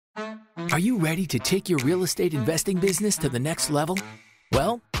Are you ready to take your real estate investing business to the next level?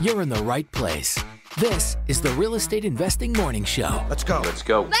 Well, you're in the right place. This is the Real Estate Investing Morning Show. Let's go. Let's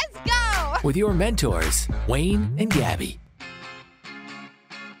go. Let's go! With your mentors, Wayne and Gabby.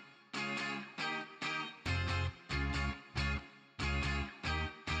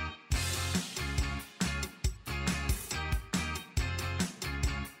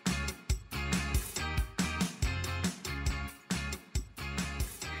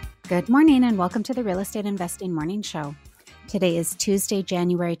 Good morning and welcome to the Real Estate Investing Morning Show. Today is Tuesday,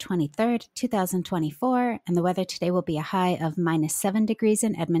 January 23rd, 2024, and the weather today will be a high of -7 degrees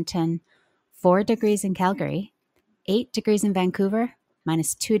in Edmonton, 4 degrees in Calgary, 8 degrees in Vancouver,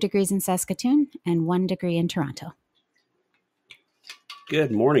 -2 degrees in Saskatoon, and 1 degree in Toronto.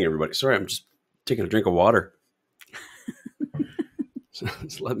 Good morning, everybody. Sorry, I'm just taking a drink of water. So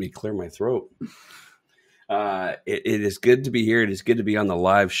just let me clear my throat. It is good to be here. It is good to be on the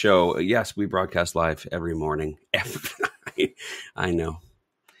live show. Yes, we broadcast live every morning. I know.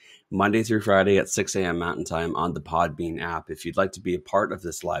 Monday through Friday at 6 a.m. Mountain Time on the Podbean app. If you'd like to be a part of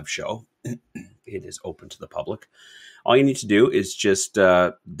this live show, it is open to the public. All you need to do is just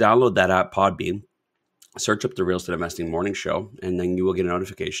download that app, Podbean, search up the Real Estate Investing Morning Show, and then you will get a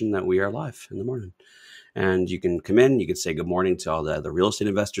notification that we are live in the morning. And you can come in, you can say good morning to all the real estate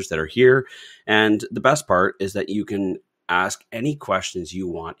investors that are here. And the best part is that you can ask any questions you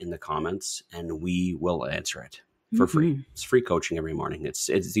want in the comments and we will answer it for free. It's free coaching every morning. It's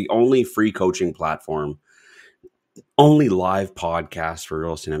the only free coaching platform, only live podcast for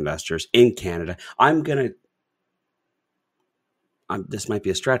real estate investors in Canada. This might be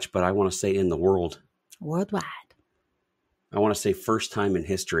a stretch, but I want to say in the world. Worldwide. I want to say first time in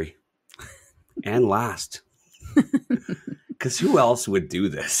history. And last, because who else would do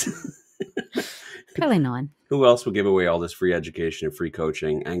this? Probably no one. Who else would give away all this free education and free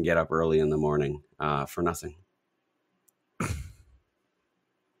coaching and get up early in the morning for nothing?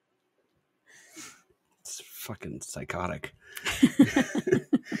 It's fucking psychotic.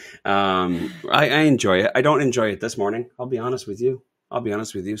 I enjoy it. I don't enjoy it this morning. I'll be honest with you.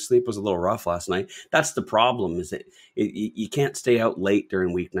 Sleep was a little rough last night. That's the problem, is that you can't stay out late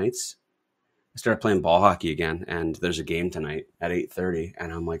during weeknights. I started playing ball hockey again, and there's a game tonight at 8:30,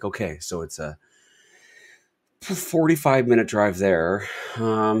 and I'm like, okay, so it's a 45-minute drive there,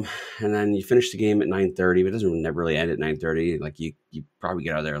 and then you finish the game at 9:30, but it doesn't never really end at 9:30. Like you probably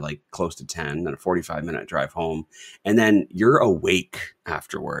get out of there like close to 10, then a 45-minute drive home, and then you're awake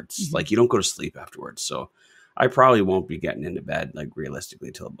afterwards. Mm-hmm. Like you don't go to sleep afterwards, so I probably won't be getting into bed like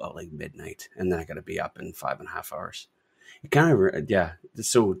realistically till about like midnight, and then I got to be up in 5.5 hours. It kind of, yeah.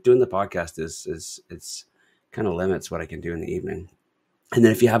 So doing the podcast it's kind of limits what I can do in the evening. And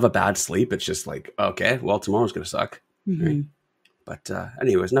then if you have a bad sleep, it's just like, okay, well, tomorrow's going to suck. Mm-hmm. Right? But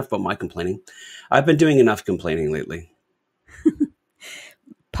anyways, enough about my complaining. I've been doing enough complaining lately.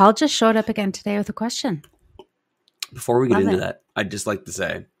 Paul just showed up again today with a question. Before we get into that, I'd just like to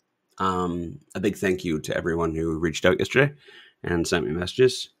say a big thank you to everyone who reached out yesterday and sent me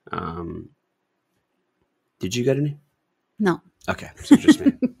messages. Did you get any? No. Okay, so just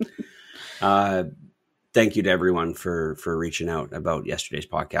me. Thank you to everyone for reaching out about yesterday's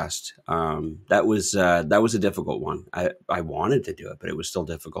podcast. That was a difficult one. I wanted to do it, but it was still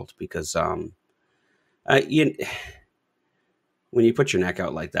difficult because when you put your neck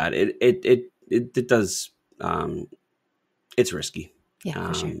out like that, it does. It's risky. Yeah,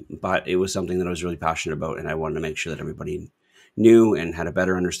 for sure. But it was something that I was really passionate about, and I wanted to make sure that everybody knew and had a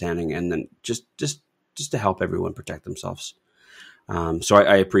better understanding, and then just to help everyone protect themselves. So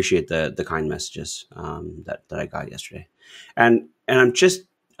I appreciate the kind messages that I got yesterday, and I'm just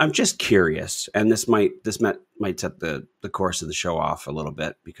curious, and this might set the course of the show off a little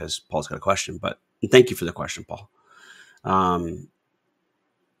bit because Paul's got a question. But thank you for the question, Paul. I'm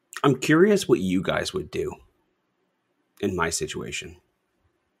curious what you guys would do in my situation.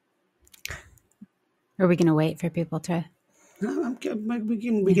 Are we going to wait for people to?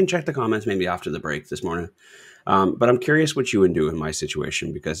 We can check the comments maybe after the break this morning. But I'm curious what you would do in my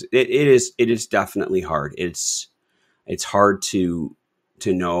situation because it is definitely hard. It's hard to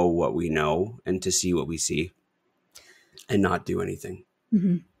know what we know and to see what we see and not do anything.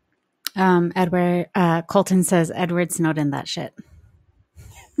 Mm-hmm. Edward Colton says Edward Snowden that shit.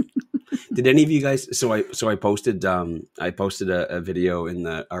 Did any of you guys? So I posted a video in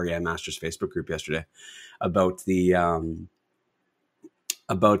the REI Masters Facebook group yesterday about the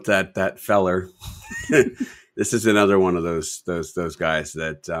about that feller. This is another one of those guys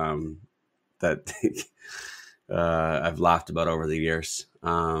that I've laughed about over the years.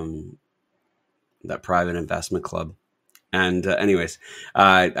 That private investment club. And anyways,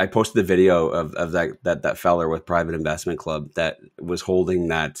 I posted the video of that feller with Private Investment Club that was holding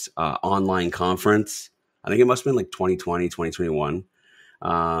that online conference. I think it must have been like 2020, 2021.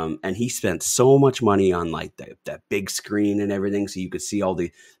 And he spent so much money on like that big screen and everything. So you could see all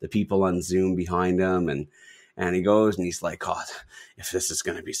the people on Zoom behind him. And he goes and he's like, God, if this is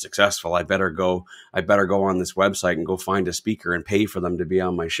going to be successful, I better go on this website and go find a speaker and pay for them to be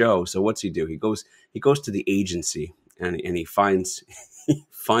on my show. So what's he do? He goes to the agency and he finds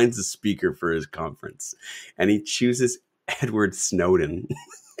a speaker for his conference, and he chooses Edward Snowden.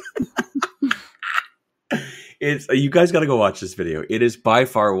 You guys got to go watch this video. It is by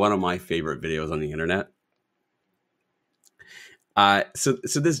far one of my favorite videos on the internet. So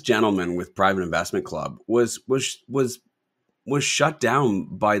this gentleman with Private Investment Club was shut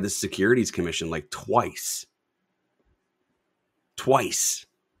down by the Securities Commission like twice,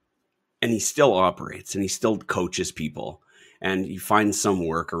 and he still operates and he still coaches people, and he finds some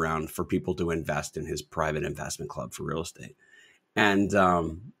workaround for people to invest in his Private Investment Club for real estate, and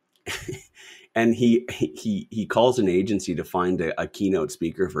and he calls an agency to find a keynote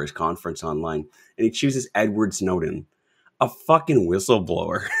speaker for his conference online, and he chooses Edward Snowden, a fucking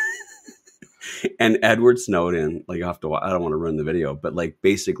whistleblower. And Edward Snowden, like, I don't want to ruin the video, but like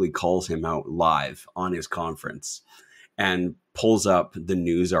basically calls him out live on his conference and pulls up the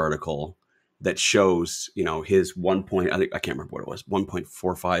news article that shows, his I can't remember what it was,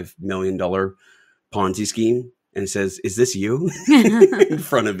 $1.45 million Ponzi scheme. And says, "Is this you?" in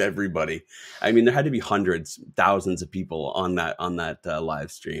front of everybody. I mean, there had to be hundreds, thousands of people on that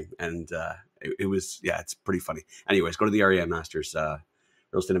live stream, and it was, it's pretty funny. Anyways, go to the REI Masters,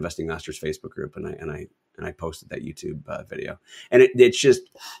 Real Estate Investing Masters Facebook group, and I posted that YouTube video, and it's just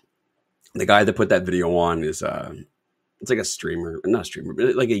the guy that put that video on is it's like a streamer, not a streamer,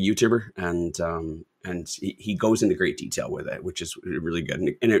 but like a YouTuber, and he goes into great detail with it, which is really good.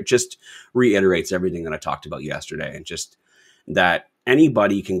 And it just reiterates everything that I talked about yesterday, and just that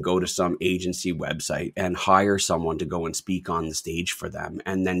anybody can go to some agency website and hire someone to go and speak on the stage for them.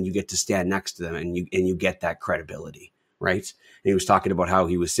 And then you get to stand next to them and you get that credibility, right? And he was talking about how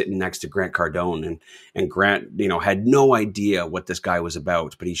he was sitting next to Grant Cardone, and Grant, had no idea what this guy was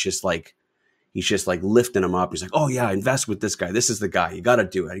about, but he's just like lifting him up. He's like, "Oh yeah, invest with this guy. This is the guy. You got to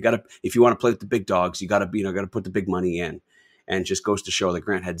do it. You got to, if you want to play with the big dogs, you got to got to put the big money in." And just goes to show that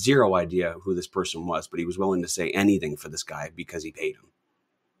Grant had zero idea who this person was, but he was willing to say anything for this guy because he paid him.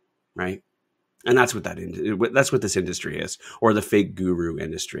 Right. And that's what this industry is, or the fake guru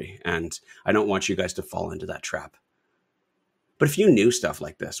industry. And I don't want you guys to fall into that trap. But if you knew stuff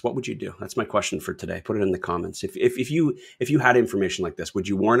like this, what would you do? That's my question for today. Put it in the comments. If you had information like this, would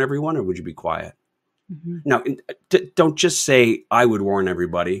you warn everyone, or would you be quiet? Mm-hmm. Now, don't just say, "I would warn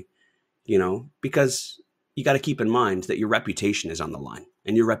everybody," because you got to keep in mind that your reputation is on the line,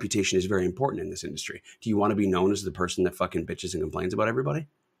 and your reputation is very important in this industry. Do you want to be known as the person that fucking bitches and complains about everybody?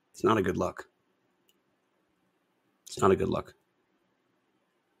 It's not a good look. It's not a good look.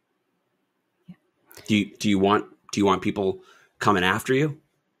 Yeah. Do you want people coming after you?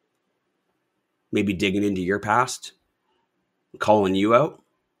 Maybe digging into your past, calling you out?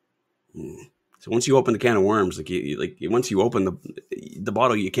 So once you open the can of worms, once you open the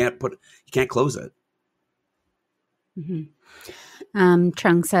bottle, you can't close it. Mm-hmm.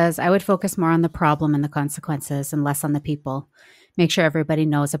 Trung says, "I would focus more on the problem and the consequences and less on the people. Make sure everybody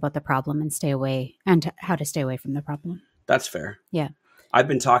knows about the problem and how to stay away from the problem." That's fair. Yeah. I've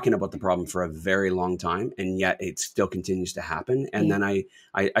been talking about the problem for a very long time, and yet it still continues to happen. And then I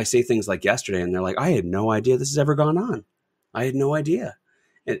say things like yesterday, and they're like, "I had no idea this has ever gone on. I had no idea."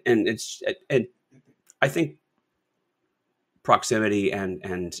 And I think proximity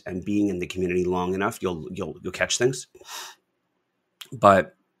and being in the community long enough, you'll catch things.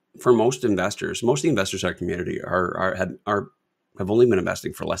 But for most investors, most of the investors in our community have only been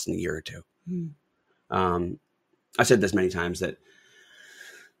investing for less than a year or two. I've said this many times that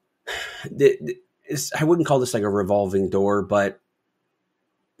I wouldn't call this like a revolving door, but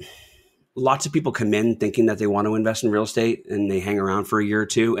lots of people come in thinking that they want to invest in real estate, and they hang around for a year or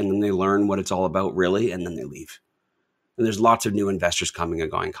two, and then they learn what it's all about really, and then they leave. And there's lots of new investors coming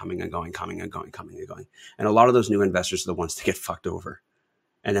and going. And a lot of those new investors are the ones that get fucked over,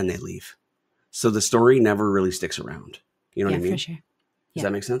 and then they leave. So the story never really sticks around. You know what I mean? For sure. Does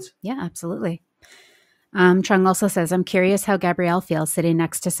that make sense? Yeah, absolutely. Trung also says, "I'm curious how Gabrielle feels sitting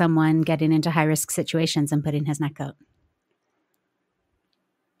next to someone getting into high-risk situations and putting his neck out."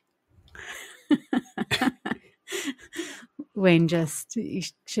 Wayne you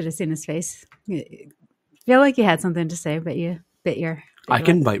should have seen his face. I feel like you had something to say, but you bit your I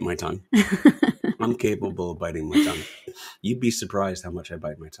can bite my tongue. I'm capable of biting my tongue. You'd be surprised how much I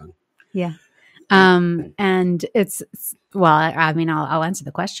bite my tongue. Yeah. And well, I mean, I'll answer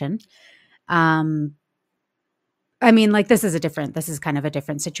the question. I mean, like this is kind of a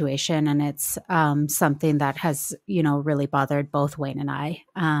different situation, and it's something that has, really bothered both Wayne and I.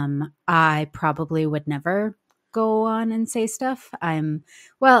 I probably would never go on and say stuff.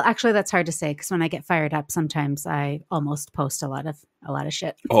 Well, actually, that's hard to say because when I get fired up, sometimes I almost post a lot of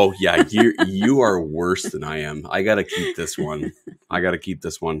shit. Oh yeah, you are worse than I am. I gotta keep this one.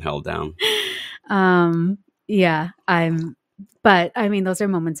 Held down. Yeah, but I mean, those are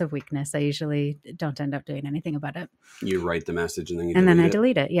moments of weakness. I usually don't end up doing anything about it. You write the message and then I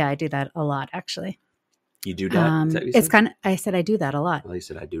delete it. Yeah, I do that a lot, actually. You do that? Is that what you it's said? kind of. I said I do that a lot. Well, you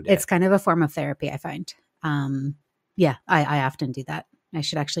said I do that. It's kind of a form of therapy, I find. Yeah, I often do that. I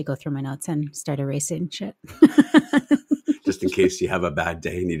should actually go through my notes and start erasing shit. Just in case you have a bad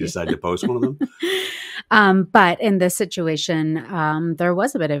day and you decide to post one of them. But in this situation, there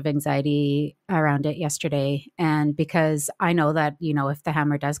was a bit of anxiety around it yesterday. And because I know that, if the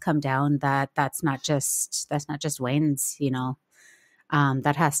hammer does come down, that's not just Wayne's,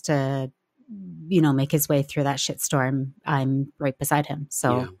 that has to, make his way through that shitstorm. I'm right beside him.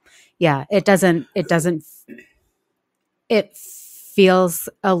 So yeah, it feels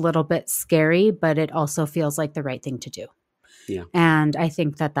a little bit scary, but it also feels like the right thing to do. Yeah. And I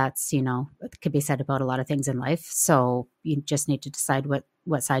think that's, it could be said about a lot of things in life. So you just need to decide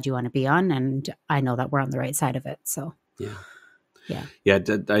what side you want to be on. And I know that we're on the right side of it. So yeah.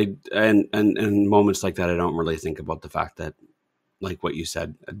 And moments like that, I don't really think about the fact that, like what you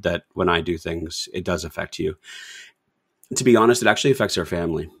said, that when I do things, it does affect you. To be honest, it actually affects our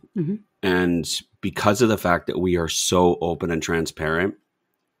family. Mm-hmm. And because of the fact that we are so open and transparent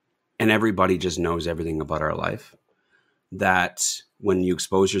and everybody just knows everything about our life, that when you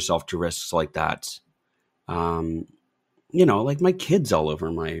expose yourself to risks like that, like my kids all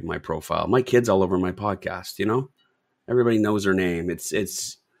over my profile, my kids all over my podcast, everybody knows their name.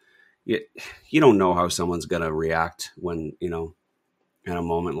 You don't know how someone's going to react when, in a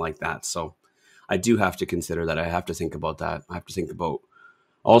moment like that. So I do have to consider that. I have to think about that. I have to think about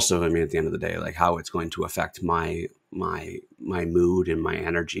also, I mean, at the end of the day, like how it's going to affect my mood and my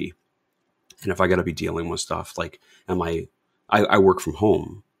energy. And if I got to be dealing with stuff like, I work from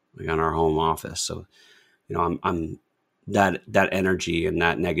home, like on our home office. So, I'm that energy and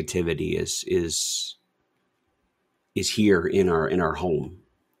that negativity is here in our home,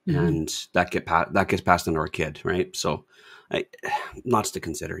 mm-hmm. and that gets passed on to our kid. Right. So lots to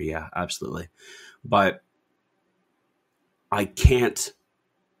consider. Yeah, absolutely. But I can't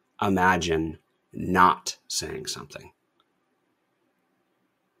imagine not saying something.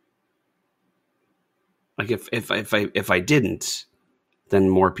 Like if I didn't, then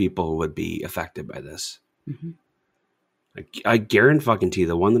more people would be affected by this. Mm-hmm. I guarantee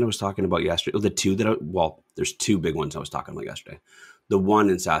the one that I was talking about yesterday, the two there's two big ones I was talking about yesterday. The one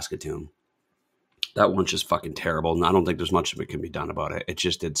in Saskatoon, that one's just fucking terrible, and I don't think there's much that can be done about it.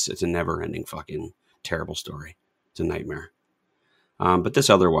 It's a never ending fucking terrible story. It's a nightmare. But this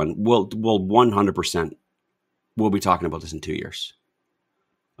other one, we'll 100% we'll be talking about this in 2 years.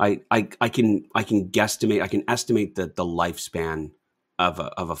 I can guesstimate. I can estimate the lifespan of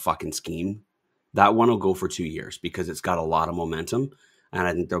a fucking scheme. That one will go for 2 years because it's got a lot of momentum, and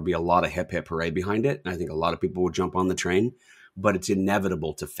I think there'll be a lot of hip hip hooray behind it. And I think a lot of people will jump on the train, but it's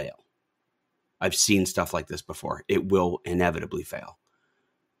inevitable to fail. I've seen stuff like this before. It will inevitably fail,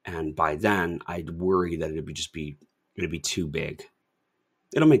 and by then, I'd worry that it'd be too big.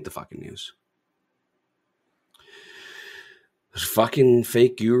 It'll make the fucking news. This fucking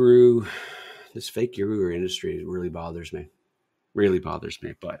fake guru industry really bothers me.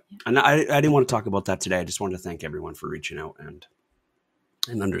 But and I didn't want to talk about that today. I just wanted to thank everyone for reaching out and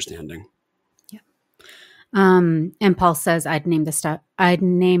understanding. Yeah. And Paul says I'd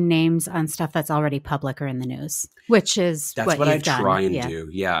name names on stuff that's already public or in the news, which is that's what I try and do.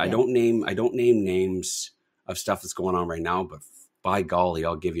 Yeah, I don't name names of stuff that's going on right now, but by golly,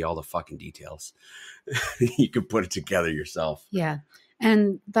 I'll give you all the fucking details. You can put it together yourself. Yeah.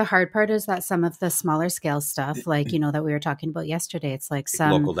 And the hard part is that some of the smaller scale stuff, like, that we were talking about yesterday, it's like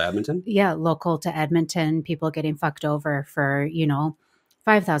some local to Edmonton. Yeah. Local to Edmonton, people getting fucked over for,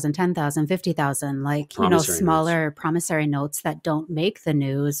 5,000, 10,000, 50,000, like, smaller promissory notes that don't make the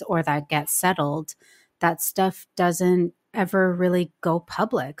news or that get settled. That stuff doesn't ever really go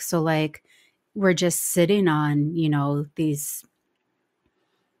public. So like, we're just sitting on, these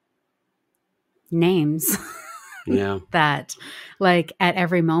names. Yeah. That like at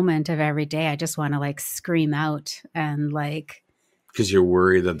every moment of every day, I just want to like scream out and like Because you're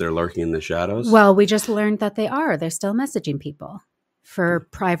worried that they're lurking in the shadows? Well, we just learned that they are. They're still messaging people for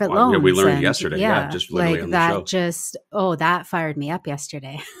private loans. Yeah, we learned and yesterday. Yeah, just literally like on the that. show. That fired me up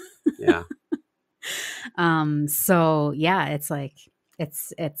yesterday. Yeah. So yeah, it's like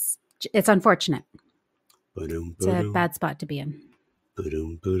it's unfortunate. Ba-dum, It's a ba-dum, bad spot to be in.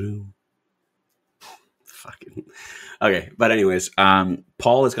 ba-dum, ba-dum. Fucking okay. But anyways,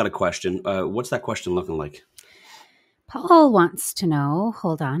 Paul has got a question. What's that question looking like? Paul wants to know,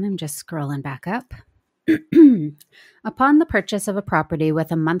 hold on, I'm just scrolling back up. Upon the purchase of a property with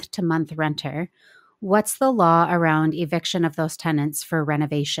a month-to-month renter, what's the law around eviction of those tenants for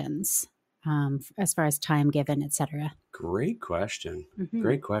renovations, as far as time given, etc.? Great question. Mm-hmm.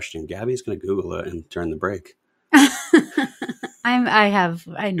 Great question. Gabby's going to Google it and turn the break.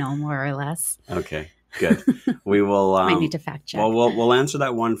 I know more or less. Okay, good. We will. Might need to fact check. Well, we'll answer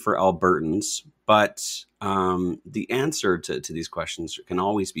that one for Albertans, but the answer to these questions can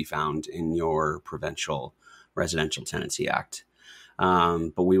always be found in your Provincial Residential Tenancy Act.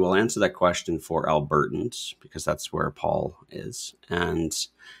 But we will answer that question for Albertans because that's where Paul is. And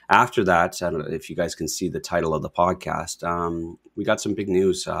after that, I don't know if you guys can see the title of the podcast. We got some big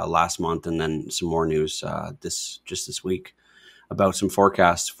news last month, and then some more news this week about some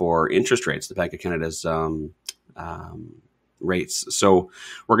forecasts for interest rates, the Bank of Canada's rates. So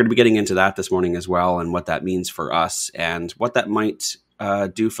we're going to be getting into that this morning as well, and what that means for us and what that might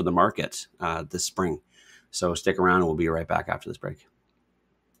do for the market this spring. So stick around and we'll be right back after this break.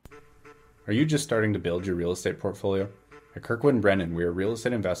 Are you just starting to build your real estate portfolio? At Kirkwood & Brennan, we are real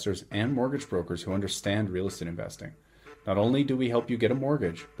estate investors and mortgage brokers who understand real estate investing. Not only do we help you get a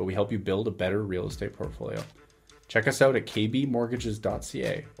mortgage, but we help you build a better real estate portfolio. Check us out at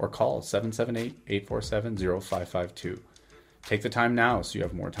kbmortgages.ca or call 778-847-0552. Take the time now so you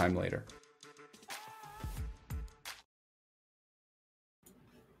have more time later.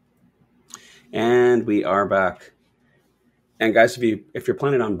 And we are back. And guys, if you're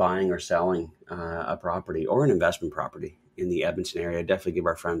planning on buying or selling a property or an investment property in the Edmonton area, definitely give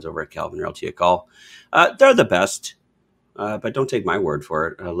our friends over at Calvin Realty a call. They're the best, but don't take my word for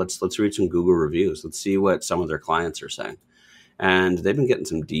it. Let's read some Google reviews. Let's see what some of their clients are saying. And they've been getting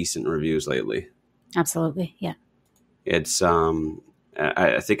some decent reviews lately. Absolutely, yeah. It's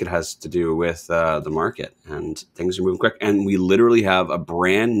I think it has to do with the market, and things are moving quick. And we literally have a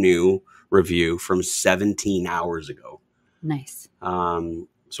brand new review from 17 hours ago. Nice. So I'm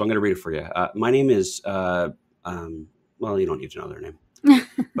going to read it for you. My name is, well, you don't need to know their name.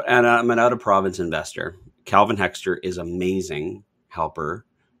 And I'm an out-of-province investor. Calvin Hexter is amazing helper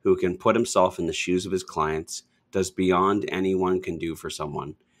who can put himself in the shoes of his clients, does beyond anyone can do for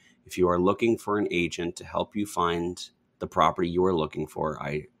someone. If you are looking for an agent to help you find the property you are looking for,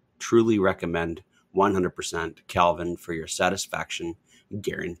 I truly recommend 100% Calvin for your satisfaction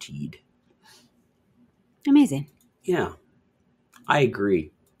guaranteed. Amazing. Yeah, I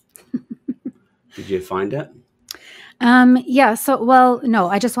agree. Did you find it? Yeah. So, well, no,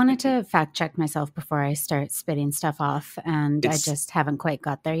 I just wanted to fact check myself before I start spitting stuff off, and I just haven't quite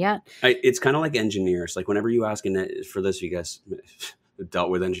got there yet. It's kind of like engineers. Like whenever you ask, for those of you guys who dealt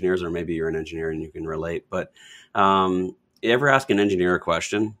with engineers, or maybe you're an engineer and you can relate, but you ever ask an engineer a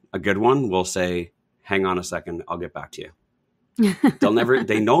question, a good one will say, hang on a second, I'll get back to you.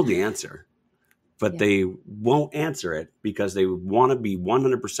 They know the answer, but they won't answer it because they want to be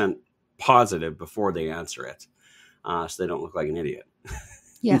 100% positive before they answer it. So they don't look like an idiot.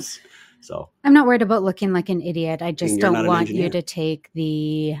 Yes. So I'm not worried about looking like an idiot. I just don't want engineer. you to take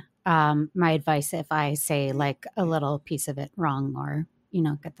the my advice if I say like a little piece of it wrong, or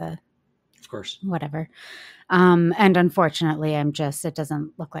get the, of course, whatever. And unfortunately, it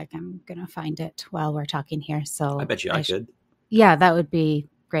doesn't look like I'm gonna find it while we're talking here. So I bet you I could. Yeah, that would be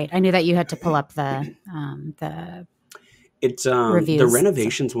great. I knew that you had to pull up the It's reviews, the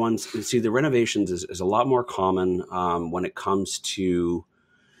renovations ones. See, the renovations is a lot more common when it comes to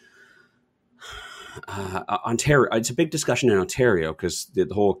Ontario. It's a big discussion in Ontario because the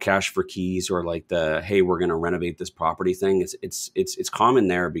whole cash for keys, or like the, hey, we're going to renovate this property thing. It's common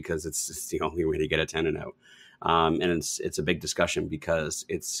there because it's the only way to get a tenant out, and it's a big discussion because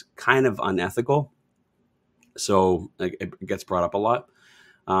it's kind of unethical. So it gets brought up a lot.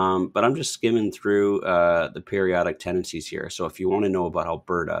 But I'm just skimming through the periodic tenancies here. So if you want to know about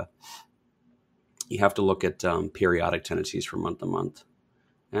Alberta, you have to look at periodic tenancies from month to month.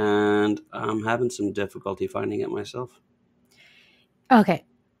 And I'm having some difficulty finding it myself. Okay.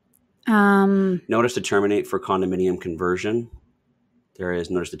 Notice to terminate for condominium conversion. There is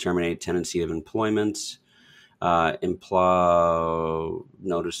notice to terminate tenancy of employment. Notice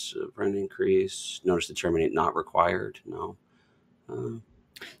of rent increase. Notice to terminate not required. No.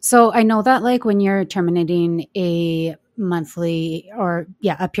 So I know that like when you're terminating a monthly or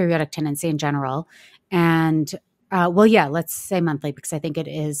a periodic tenancy in general, and let's say monthly because I think it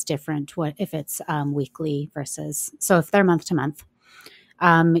is different what if it's weekly versus. So if they're month to month,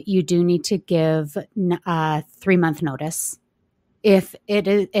 you do need to give 3-month notice if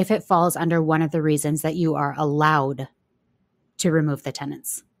it falls under one of the reasons that you are allowed to remove the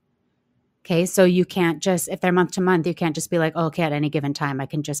tenants. Okay, so you can't just, if they're month to month, you can't just be like, oh, okay, at any given time, I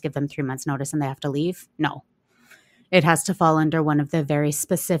can just give them 3 months notice and they have to leave. No, it has to fall under one of the very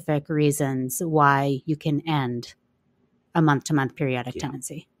specific reasons why you can end a month to month periodic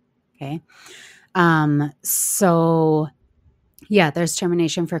tenancy. Okay. There's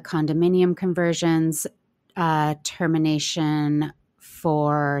termination for condominium conversions, termination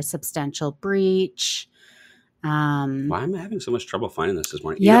for substantial breach. Why am I having so much trouble finding this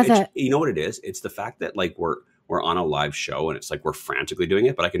morning? Yeah, you know what it is? It's the fact that like we're on a live show and it's like we're frantically doing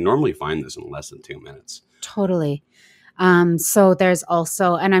it, but I can normally find this in less than 2 minutes. Totally. So there's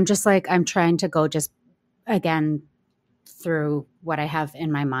also, and I'm just like, I'm trying to go just again through what I have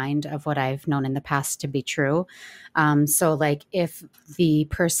in my mind of what I've known in the past to be true. So like if the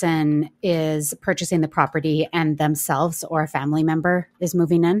person is purchasing the property and themselves or a family member is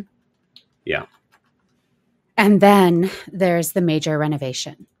moving in. Yeah. And then there's the major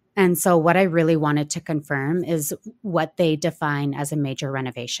renovation. And so what I really wanted to confirm is what they define as a major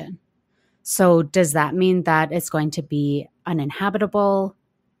renovation. So does that mean that it's going to be uninhabitable?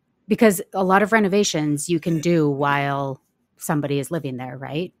 Because a lot of renovations you can do while somebody is living there,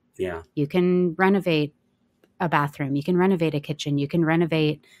 right? Yeah. You can renovate a bathroom, you can renovate a kitchen, you can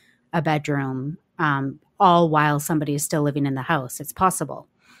renovate a bedroom, all while somebody is still living in the house. It's possible.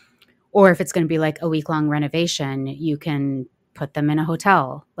 Or if it's going to be like a week-long renovation, you can put them in a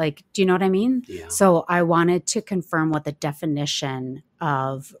hotel. Like, do you know what I mean? Yeah. So I wanted to confirm what the definition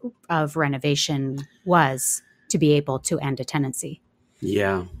of renovation was to be able to end a tenancy.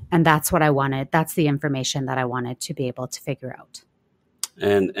 Yeah. And that's what I wanted. That's the information that I wanted to be able to figure out.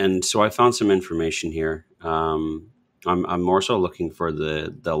 And so I found some information here. I'm more so looking for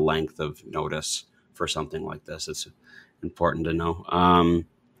the length of notice for something like this. It's important to know.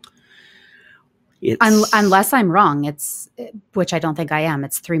 Unless I'm wrong, which I don't think I am,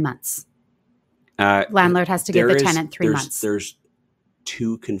 it's 3 months. Landlord has to give the tenant 3 months. There's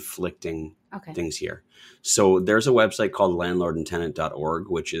two conflicting things here. So there's a website called landlordandtenant.org,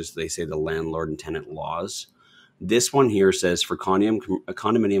 which is, they say, the landlord and tenant laws. This one here says for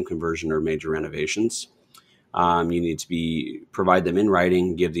condominium conversion or major renovations, you need to provide them in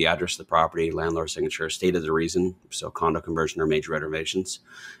writing, give the address of the property, landlord signature, state of the reason, so condo conversion or major renovations,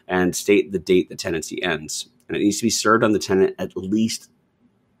 and state the date the tenancy ends. And it needs to be served on the tenant at least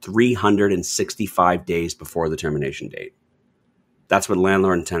 365 days before the termination date. That's what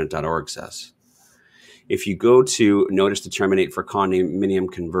landlordandtenant.org says. If you go to notice to terminate for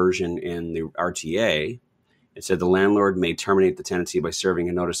condominium conversion in the RTA, it said the landlord may terminate the tenancy by serving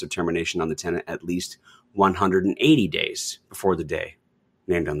a notice of termination on the tenant at least 180 days before the day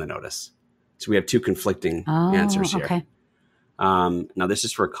named on the notice. So we have two conflicting answers here. Okay. Now this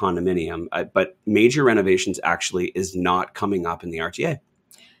is for a condominium, but major renovations actually is not coming up in the RTA.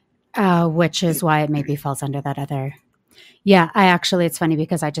 Which is why it maybe falls under that other. Yeah, it's funny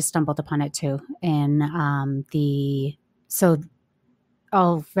because I just stumbled upon it too. So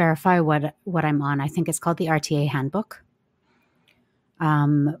I'll verify what I'm on. I think it's called the RTA handbook,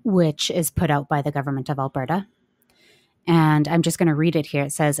 which is put out by the government of Alberta. And I'm just going to read it here.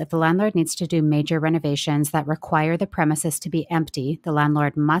 It says, if the landlord needs to do major renovations that require the premises to be empty, the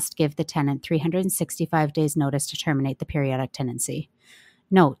landlord must give the tenant 365 days notice to terminate the periodic tenancy.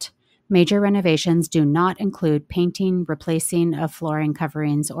 Note, major renovations do not include painting, replacing of flooring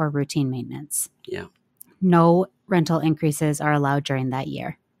coverings, or routine maintenance. Yeah. No rental increases are allowed during that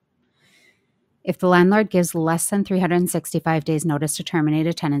year. If the landlord gives less than 365 days notice to terminate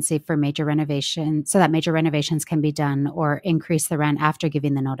a tenancy for major renovation, so that major renovations can be done, or increase the rent after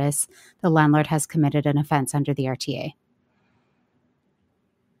giving the notice, the landlord has committed an offense under the RTA.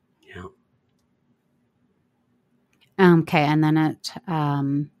 Yeah. Okay, and then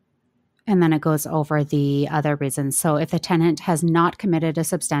it goes over the other reasons. So if the tenant has not committed a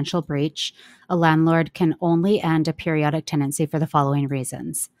substantial breach, a landlord can only end a periodic tenancy for the following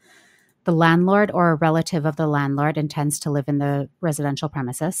reasons. The landlord or a relative of the landlord intends to live in the residential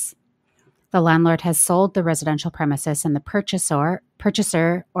premises. The landlord has sold the residential premises and the purchaser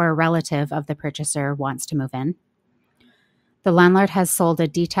or a relative of the purchaser wants to move in. The landlord has sold a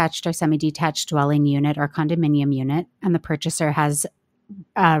detached or semi-detached dwelling unit or condominium unit, and the purchaser has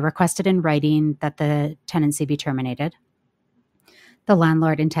requested in writing that the tenancy be terminated. The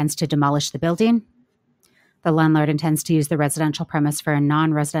landlord intends to demolish the building. The landlord intends to use the residential premise for a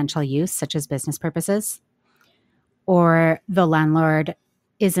non-residential use, such as business purposes. Or the landlord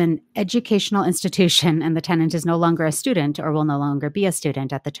is an educational institution and the tenant is no longer a student or will no longer be a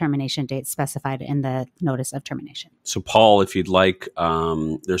student at the termination date specified in the notice of termination. So, Paul, if you'd like,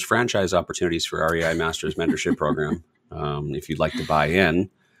 there's franchise opportunities for REI Masters Mentorship Program. If you'd like to buy in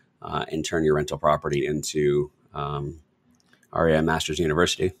and turn your rental property into REI Masters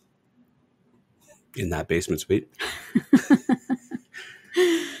University in that basement suite,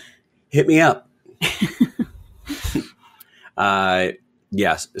 hit me up.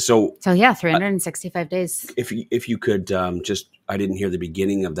 Yes. So yeah, 365 days. If you could just, I didn't hear the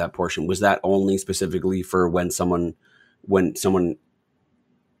beginning of that portion. Was that only specifically for when someone,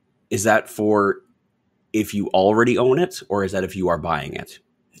 is that for if you already own it, or is that if you are buying it?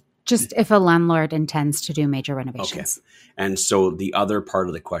 Just if a landlord intends to do major renovations. Okay. And so the other part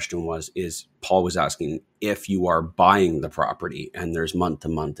of the question Paul was asking if you are buying the property and there's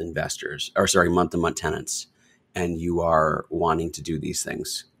month-to-month month-to-month tenants, and you are wanting to do these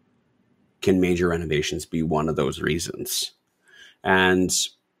things, can major renovations be one of those reasons? And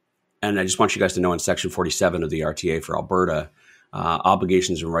I just want you guys to know, in Section 47 of the RTA for Alberta,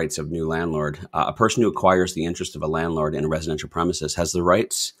 obligations and rights of new landlord, a person who acquires the interest of a landlord in a residential premises has the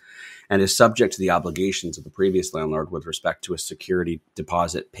rights and is subject to the obligations of the previous landlord with respect to a security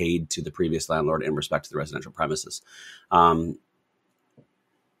deposit paid to the previous landlord in respect to the residential premises.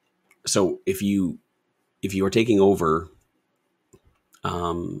 So if you are taking over,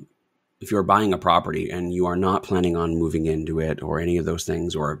 if you're buying a property and you are not planning on moving into it or any of those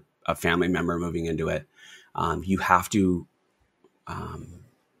things, or a family member moving into it, you have to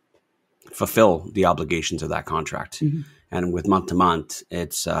fulfill the obligations of that contract. Mm-hmm. And with month to month,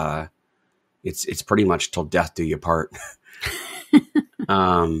 it's pretty much till death do you part.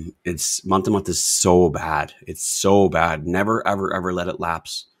 It's month to month is so bad. It's so bad. Never, ever, ever let it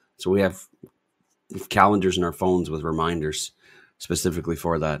lapse. So we have calendars in our phones with reminders specifically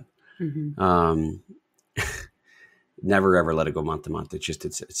for that. Mm-hmm. Never ever let it go month to month. It's just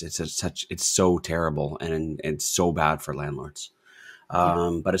it's so terrible, and it's so bad for landlords.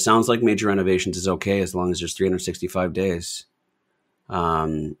 But it sounds like major renovations is okay as long as there's 365 days. But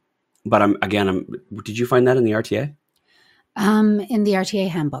did you find that in the RTA? In the RTA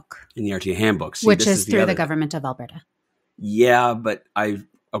handbook. In the RTA handbook, which is through the government of Alberta. Yeah, but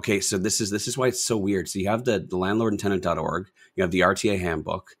so this is why it's so weird. So you have the landlordandtenant.org, you have the RTA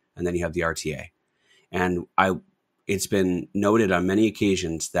handbook, and then you have the RTA. And it's been noted on many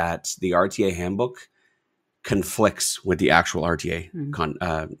occasions that the RTA handbook conflicts with the actual RTA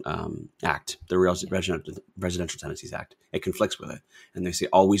Act, the Residential Tenancies Act. It conflicts with it. And they say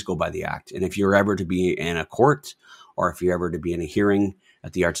always go by the Act. And if you're ever to be in a court, or if you're ever to be in a hearing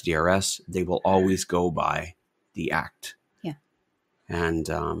at the RTDRS, they will always go by the Act. Yeah. And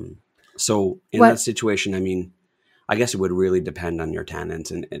so in that situation, I mean, I guess it would really depend on your tenant.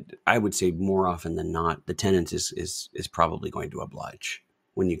 And I would say more often than not, the tenant is probably going to oblige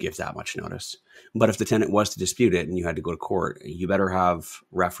when you give that much notice. But if the tenant was to dispute it and you had to go to court, you better have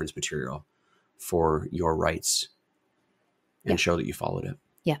reference material for your rights and show that you followed it.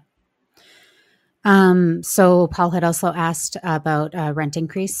 Yeah. So Paul had also asked about rent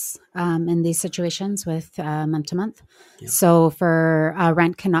increase in these situations with month to month. Yeah. So for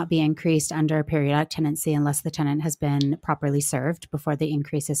rent cannot be increased under periodic tenancy unless the tenant has been properly served before the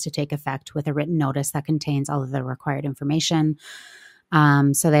increase is to take effect with a written notice that contains all of the required information.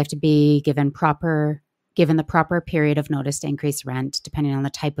 So they have to be given the proper period of notice to increase rent, depending on the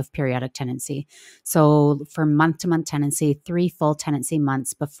type of periodic tenancy. So for month-to-month tenancy, 3 full tenancy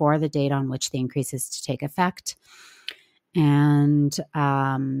months before the date on which the increase is to take effect. And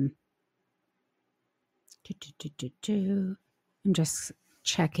I'm just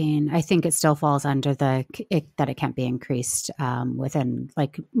checking. I think it still falls under that it can't be increased within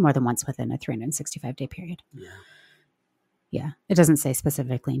more than once within a 365-day period. Yeah. Yeah, it doesn't say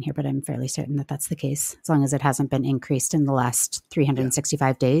specifically in here, but I'm fairly certain that that's the case. As long as it hasn't been increased in the last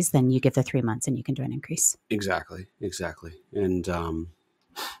 365 days, then you give the 3 months and you can do an increase. Exactly. And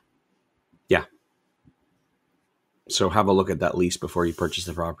yeah. So have a look at that lease before you purchase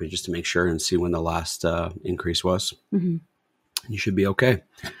the property just to make sure and see when the last increase was. Mm-hmm. You should be okay.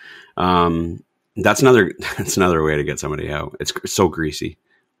 That's another way to get somebody out. It's so greasy,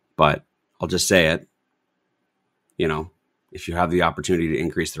 but I'll just say it. If you have the opportunity to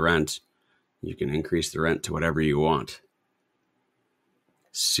increase the rent, you can increase the rent to whatever you want.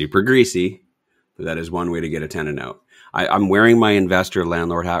 Super greasy, but that is one way to get a tenant out. I'm wearing my investor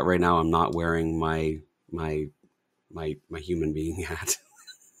landlord hat right now. I'm not wearing my my human being hat.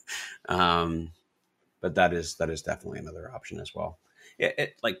 But that is definitely another option as well. I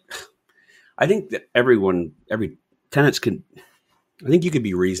think that every tenants could, I think you could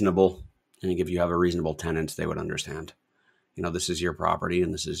be reasonable. I think if you have a reasonable tenant, they would understand. This is your property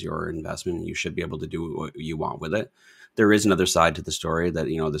and this is your investment, and you should be able to do what you want with it. There is another side to the story that,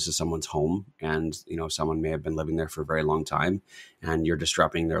 this is someone's home, and, someone may have been living there for a very long time, and you're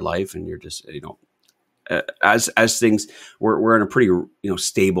disrupting their life, and you're just, as things, we're in a pretty,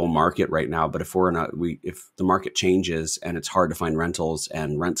 stable market right now. But if if the market changes and it's hard to find rentals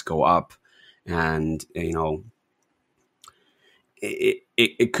and rents go up, and,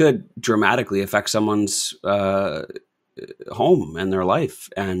 it could dramatically affect someone's, home and their life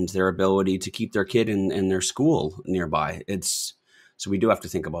and their ability to keep their kid in their school nearby. So we do have to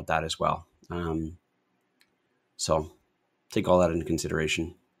think about that as well. So take all that into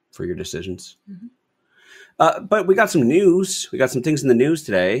consideration for your decisions. Mm-hmm. But we got some news. We got some things in the news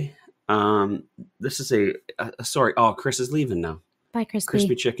today. This is sorry. Oh, Chris is leaving now. Bye, Crispy.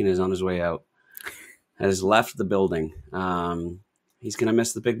 Crispy Chicken is on his way out. Has left the building. He's going to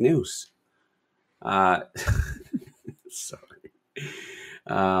miss the big news. Sorry.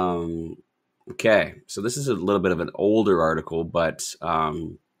 Okay. So this is a little bit of an older article, but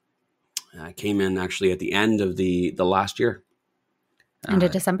came in actually at the end of the last year. End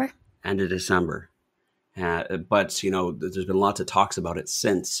of December? End of December. But, there's been lots of talks about it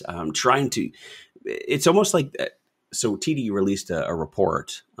since. It's almost like, so TD released a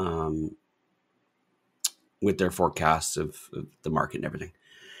report with their forecasts of the market and everything.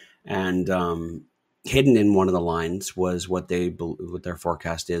 And hidden in one of the lines was what their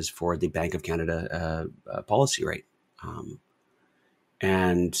forecast is for the Bank of Canada policy rate.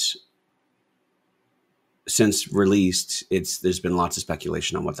 And since released, there's been lots of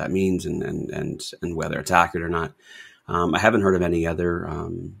speculation on what that means and whether it's accurate or not. I haven't heard of any other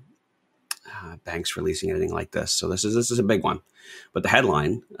banks releasing anything like this. So this is a big one. But the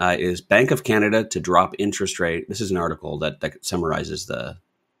headline is Bank of Canada to drop interest rate. This is an article that summarizes the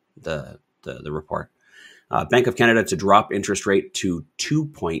report. Bank of Canada to drop interest rate to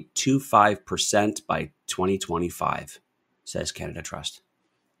 2.25% by 2025, says Canada Trust.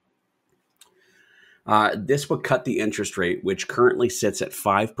 This would cut the interest rate, which currently sits at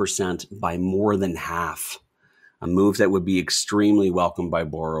 5%, by more than half, a move that would be extremely welcomed by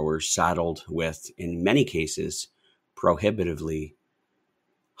borrowers saddled with, in many cases, prohibitively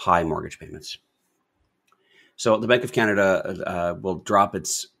high mortgage payments. So the Bank of Canada will drop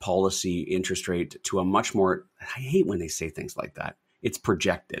its policy interest rate to a much more, I hate when they say things like that. It's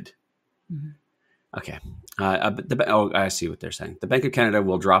projected. Mm-hmm. Okay. I see what they're saying. The Bank of Canada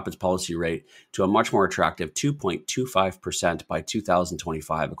will drop its policy rate to a much more attractive 2.25% by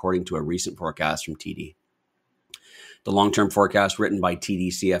 2025, according to a recent forecast from TD. The long-term forecast written by TD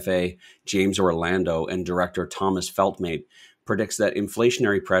CFA James Orlando and Director Thomas Feltmate predicts that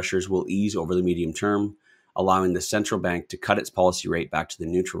inflationary pressures will ease over the medium term, allowing the central bank to cut its policy rate back to the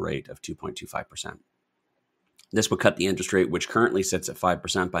neutral rate of 2.25%. This would cut the interest rate, which currently sits at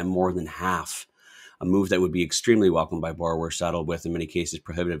 5%, by more than half, a move that would be extremely welcomed by borrowers saddled with, in many cases,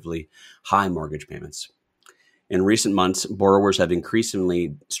 prohibitively high mortgage payments. In recent months, borrowers have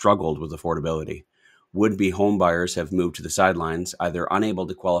increasingly struggled with affordability. Would-be homebuyers have moved to the sidelines, either unable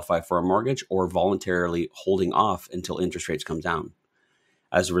to qualify for a mortgage or voluntarily holding off until interest rates come down.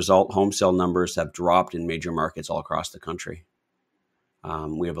 As a result, home sale numbers have dropped in major markets all across the country.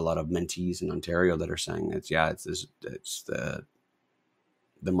 We have a lot of mentees in Ontario that are saying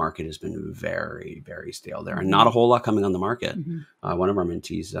the market has been very, very stale there, and not a whole lot coming on the market. Mm-hmm. One of our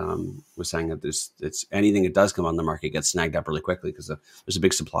mentees was saying that it's anything that does come on the market gets snagged up really quickly because there's a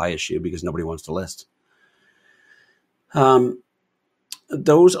big supply issue because nobody wants to list.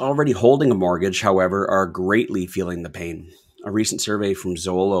 Those already holding a mortgage, however, are greatly feeling the pain. A recent survey from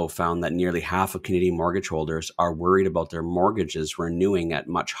Zolo found that nearly half of Canadian mortgage holders are worried about their mortgages renewing at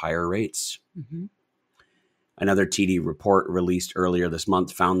much higher rates. Mm-hmm. Another TD report released earlier this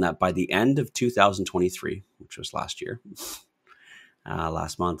month found that by the end of 2023, which was last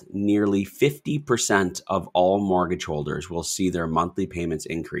month, nearly 50% of all mortgage holders will see their monthly payments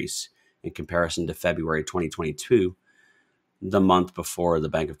increase in comparison to February 2022, the month before the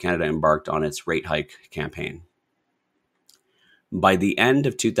Bank of Canada embarked on its rate hike campaign. By the end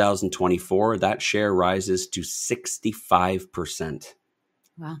of 2024, that share rises to 65%.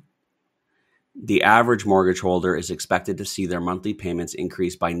 Wow. The average mortgage holder is expected to see their monthly payments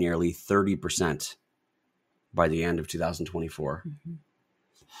increase by nearly 30% by the end of 2024. Mm-hmm.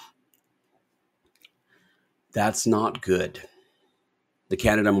 That's not good. The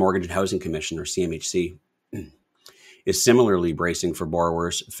Canada Mortgage and Housing Commission, or CMHC, is similarly bracing for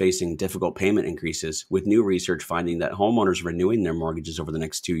borrowers facing difficult payment increases, with new research finding that homeowners renewing their mortgages over the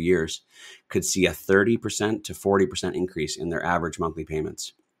next 2 years could see a 30% to 40% increase in their average monthly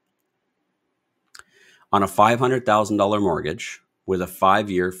payments. On a $500,000 mortgage with a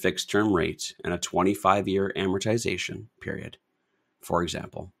 5-year fixed term rate and a 25-year amortization period, for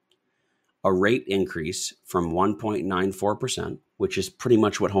example, a rate increase from 1.94%, which is pretty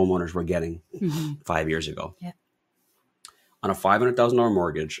much what homeowners were getting 5 years ago. Yeah. On a $500,000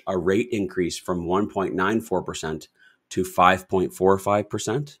 mortgage, a rate increase from 1.94% to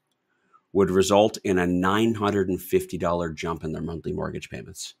 5.45% would result in a $950 jump in their monthly mortgage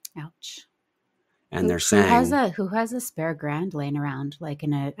payments. Ouch. And they're saying, who has a spare grand laying around, like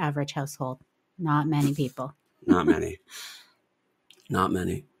in an average household? Not many people. Not many. Not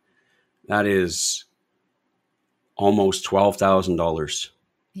many. That is almost $12,000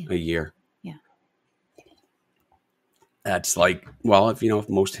 a year. Yeah. That's like, well, if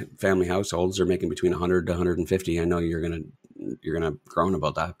most family households are making between 100 to 150, I know you're gonna groan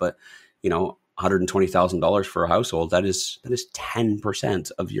about that, but $120,000 for a household, that is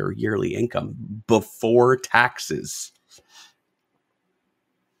 10% of your yearly income before taxes.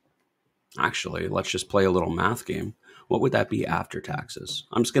 Actually, let's just play a little math game. What would that be after taxes?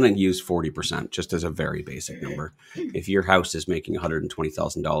 I'm just going to use 40% just as a very basic number. If your house is making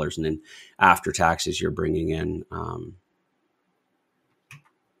 $120,000 and then after taxes you're bringing in,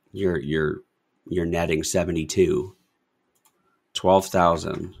 you're netting 72,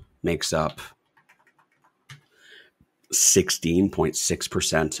 12,000 makes up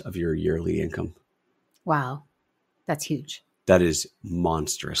 16.6% of your yearly income. Wow, that's huge. That is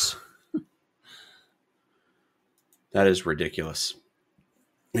monstrous. That is ridiculous.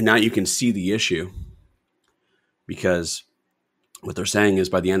 And now you can see the issue, because what they're saying is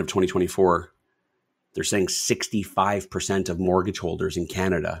by the end of 2024, they're saying 65% of mortgage holders in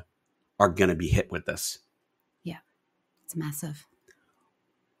Canada are going to be hit with this. Yeah, it's massive.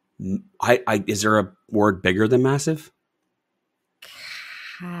 Is there a word bigger than massive?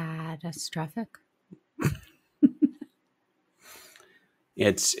 Catastrophic.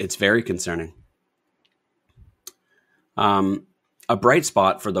 It's very concerning. A bright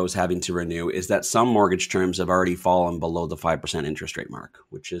spot for those having to renew is that some mortgage terms have already fallen below the 5% interest rate mark,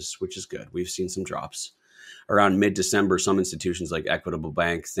 which is good. We've seen some drops. Around mid-December, some institutions like Equitable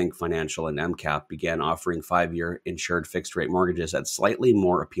Bank, Think Financial, and MCAP began offering 5-year insured fixed rate mortgages at slightly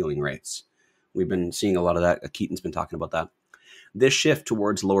more appealing rates. We've been seeing a lot of that. Keaton's been talking about that. This shift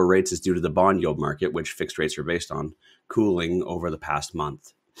towards lower rates is due to the bond yield market, which fixed rates are based on, cooling over the past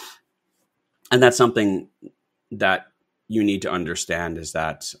month. And that's something that you need to understand, is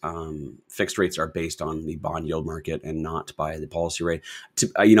that fixed rates are based on the bond yield market and not by the policy rate.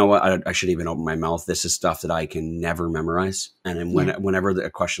 You know what? I shouldn't even open my mouth. This is stuff that I can never memorize. And then whenever a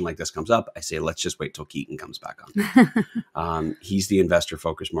question like this comes up, I say, let's just wait till Keaton comes back on. He's the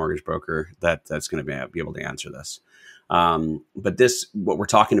investor-focused mortgage broker that's going to be able to answer this. But what we're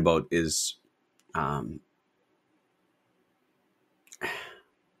talking about is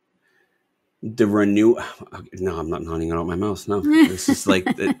the renew. No, I'm not nodding out my mouth. No, this is like,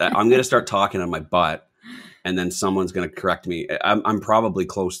 I'm going to start talking on my butt and then someone's going to correct me. I'm probably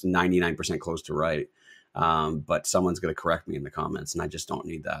close to 99% close to right. But someone's going to correct me in the comments, and I just don't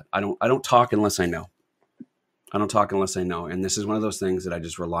need that. I don't talk unless I know. And this is one of those things that I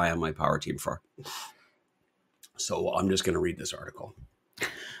just rely on my power team for. So I'm just going to read this article.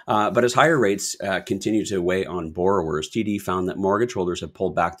 But as higher rates continue to weigh on borrowers, TD found that mortgage holders have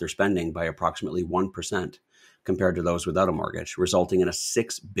pulled back their spending by approximately 1% compared to those without a mortgage, resulting in a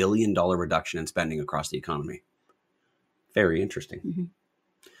 $6 billion reduction in spending across the economy. Very interesting. Mm-hmm.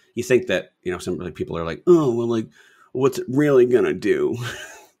 You think that, some people are like, oh, well, like, what's it really going to do?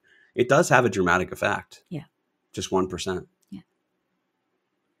 It does have a dramatic effect. Yeah. Just 1%.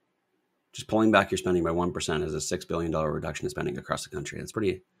 Just pulling back your spending by 1% is a $6 billion reduction in spending across the country. That's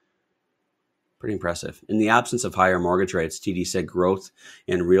pretty impressive. In the absence of higher mortgage rates, TD said growth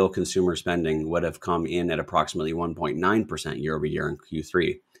in real consumer spending would have come in at approximately 1.9% year over year in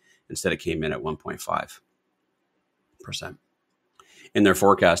Q3. Instead, it came in at 1.5%. In their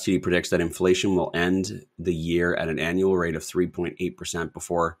forecast, TD predicts that inflation will end the year at an annual rate of 3.8%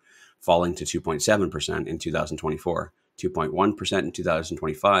 before falling to 2.7% in 2024. 2.1% in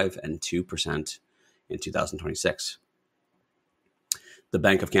 2025 and 2% in 2026. The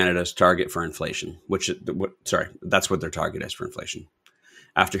Bank of Canada's target for inflation, that's what their target is for inflation.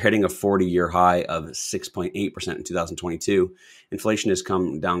 After hitting a 40-year high of 6.8% in 2022, inflation has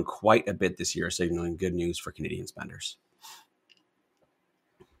come down quite a bit this year, signaling good news for Canadian spenders.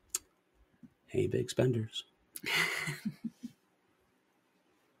 Hey, big spenders.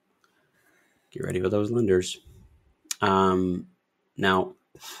 Get ready with those lenders. Now,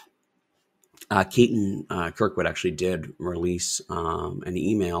 Keaton Kirkwood actually did release an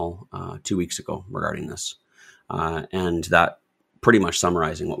email 2 weeks ago regarding this. And that pretty much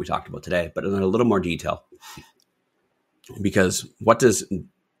summarizing what we talked about today, but in a little more detail. Because what does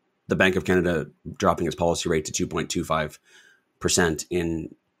the Bank of Canada dropping its policy rate to 2.25%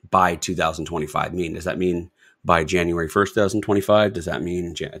 by 2025 mean? Does that mean by January 1st, 2025? Does that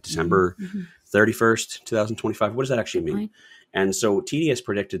mean December 31st, 2025? What does that actually mean? And so TD has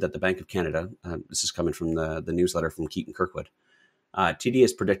predicted that the Bank of Canada, this is coming from the newsletter from Keaton Kirkwood, TD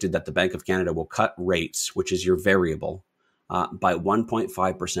has predicted that the Bank of Canada will cut rates, which is your variable, by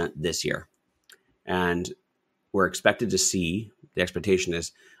 1.5% this year. And we're expected to see, the expectation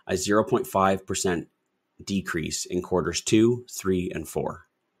is a 0.5% decrease in quarters 2, 3, and 4.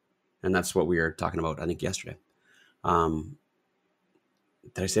 And that's what we were talking about, I think, yesterday.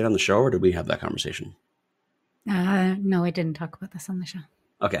 Did I say it on the show, or did we have that conversation? No, I didn't talk about this on the show.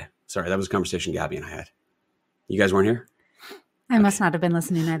 Okay. Sorry, that was a conversation Gabby and I had. You guys weren't here? I must not have been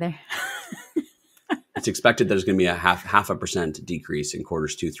listening either. It's expected that there's going to be a half a percent decrease in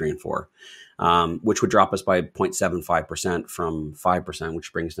quarters 2, 3, and 4, which would drop us by 0.75% from 5%,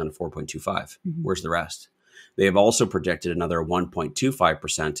 which brings us down to 4.25. Where's the rest? They have also predicted another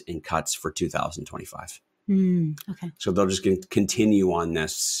 1.25% in cuts for 2025. Okay. So they'll just continue on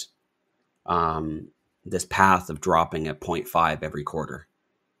this this path of dropping at 0.5 every quarter.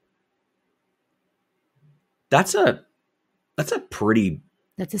 That's a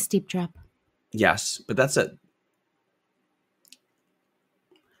steep drop. Yes, but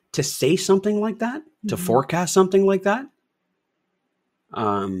to say something like that, to forecast something like that,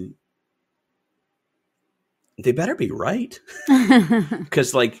 they better be right.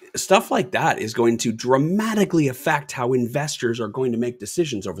 Because like stuff like that is going to dramatically affect how investors are going to make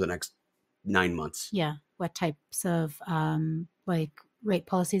decisions over the next 9 months. Yeah. What types of like rate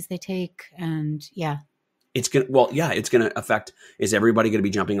policies they take, and it's going to affect, is everybody going to be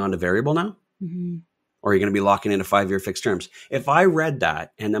jumping onto variable now? Or are you going to be locking into 5-year fixed terms? If I read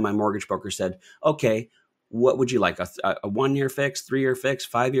that and then my mortgage broker said, okay, what would you like? A 1-year fixed, 3-year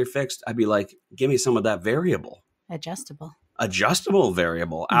fixed, 5-year fixed? I'd be like, give me some of that variable. Adjustable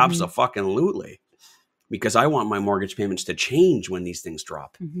Variable. Abso-fucking-lutely. Because I want my mortgage payments to change when these things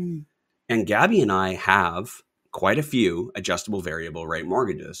drop. And Gabby and I have quite a few adjustable variable rate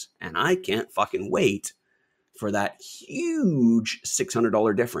mortgages. And I can't fucking wait for that huge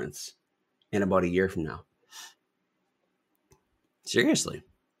 $600 difference in about a year from now. Seriously.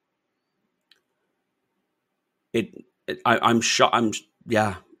 I'm shocked.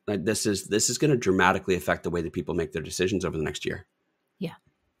 This is going to dramatically affect the way that people make their decisions over the next year. Yeah.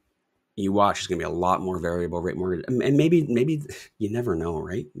 You watch, it's going to be a lot more variable rate mortgage. And maybe you never know,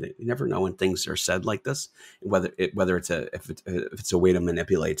 right? You never know when things are said like this, whether it's a way to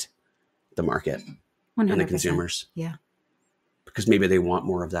manipulate the market 100%. and the consumers. Yeah. Because maybe they want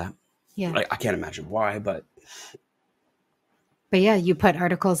more of that. Yeah. I can't imagine why, but yeah, you put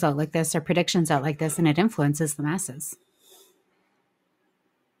articles out like this or predictions out like this, and it influences the masses.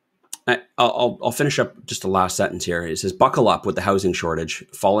 I'll finish up just the last sentence here. It says, buckle up with the housing shortage,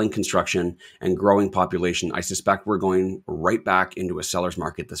 falling construction, and growing population. I suspect we're going right back into a seller's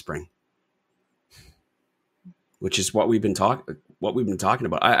market this spring, which is what we've been talking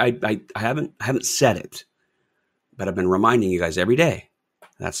about. I haven't said it, but I've been reminding you guys every day.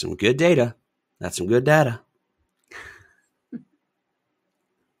 That's some good data. That's some good data.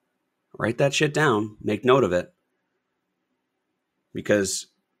 Write that shit down. Make note of it. Because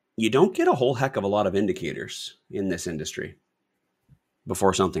you don't get a whole heck of a lot of indicators in this industry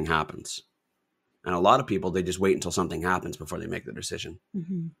before something happens. And a lot of people, they just wait until something happens before they make the decision.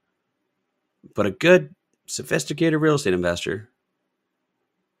 But a good, sophisticated real estate investor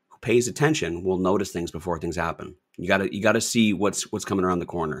who pays attention will notice things before things happen. You gotta see what's coming around the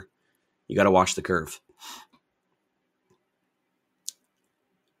corner. You gotta watch the curve.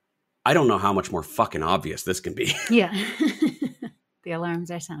 I don't know how much more fucking obvious this can be. Yeah. The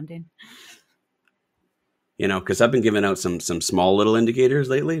alarms are sounding. Because I've been giving out some small little indicators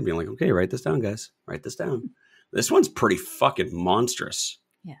lately, being like, okay, write this down, guys. Write this down. This one's pretty fucking monstrous.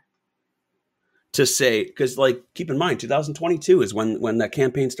 Yeah. To say, because keep in mind, 2022 is when that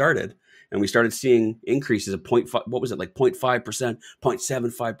campaign started. And we started seeing increases of 0.5, what was it, 0.5%,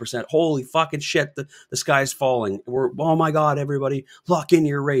 0.75%. Holy fucking shit, the sky's falling. Oh my God, everybody, lock in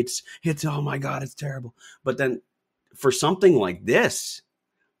your rates. Oh my God, it's terrible. But then for something like this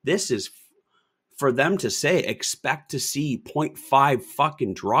is for them to say, expect to see 0.5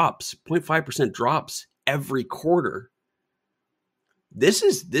 fucking drops, 0.5% drops every quarter. This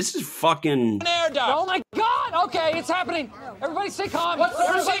is fucking. Oh my God! Okay, it's happening. Everybody stay calm. What's the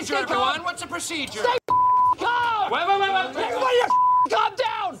procedure, everyone? What's the procedure? Stay calm. Wait. Everybody, calm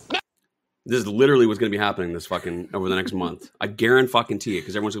down. This is literally what's going to be happening this fucking over the next month. I guarantee it,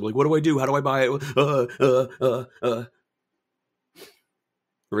 because everyone's going to be like, what do I do? How do I buy it?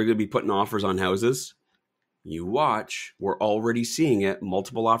 We're going to be putting offers on houses. You watch. We're already seeing it.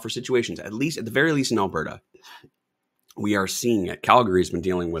 Multiple offer situations, at the very least in Alberta. We are seeing it. Calgary's been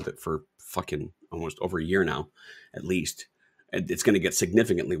dealing with it for fucking almost over a year now, at least. It's going to get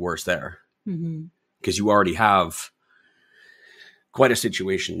significantly worse there. Because you already have quite a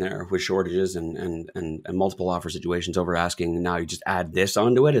situation there with shortages and multiple offer situations over asking. And now you just add this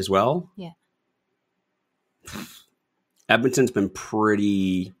onto it as well. Yeah. Edmonton's been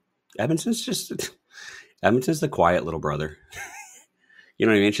pretty. Edmonton's the quiet little brother. You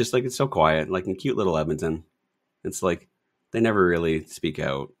know what I mean? It's just like, it's so quiet, like in cute little Edmonton. It's like they never really speak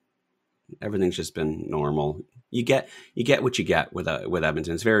out. Everything's just been normal. You get what you get with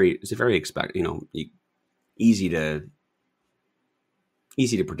Edmonton. It's very easy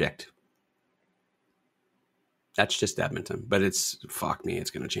to predict. That's just Edmonton, but it's going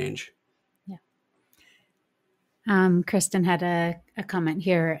to change. Kristen had a comment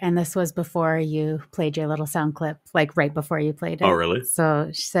here, and this was before you played your little sound clip, like right before you played it. Oh, really?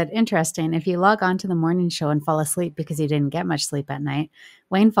 So she said, interesting. If you log on to the morning show and fall asleep because you didn't get much sleep at night,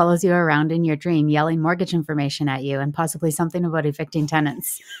 Wayne follows you around in your dream, yelling mortgage information at you and possibly something about evicting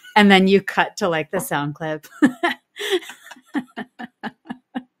tenants. And then you cut to like the sound clip.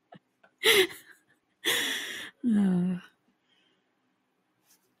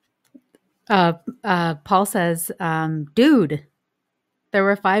 Paul says, dude, there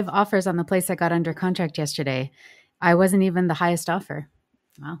were 5 offers on the place I got under contract yesterday. I wasn't even the highest offer.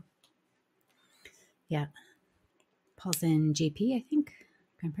 Wow. Yeah. Paul's in GP, I think.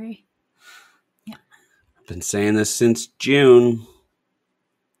 Grand Prairie. Yeah. I've been saying this since June.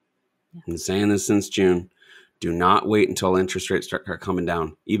 Do not wait until interest rates start coming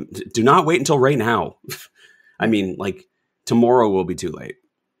down. Do not wait until right now. I mean, like, tomorrow will be too late,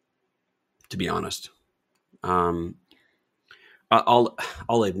 to be honest. I'll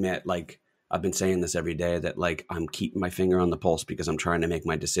admit, like, I've been saying this every day, that like I'm keeping my finger on the pulse because I'm trying to make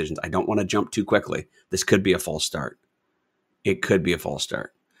my decisions. I don't want to jump too quickly. This could be a false start. It could be a false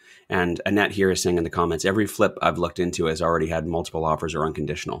start. And Annette here is saying in the comments, every flip I've looked into has already had multiple offers or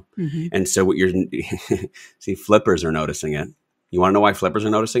unconditional. And so what you're see, flippers are noticing it. You want to know why flippers are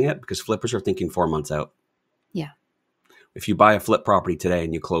noticing it? Because flippers are thinking 4 months out. Yeah. If you buy a flip property today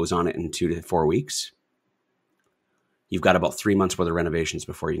and you close on it in 2 to 4 weeks, you've got about 3 months worth of renovations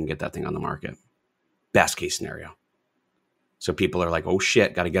before you can get that thing on the market. Best case scenario. So people are like, oh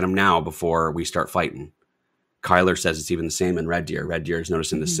shit, got to get them now before we start fighting. Kyler says it's even the same in Red Deer. Red Deer is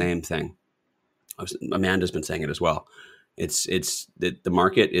noticing the same thing. Amanda's been saying it as well. It's the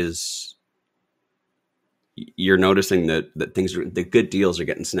market is, you're noticing that the good deals are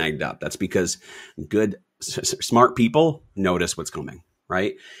getting snagged up. That's because smart people notice what's coming,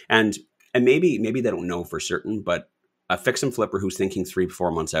 right? And maybe they don't know for certain, but a fix and flipper who's thinking 3 to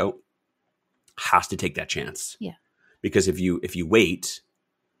 4 months out has to take that chance. Yeah. Because if you wait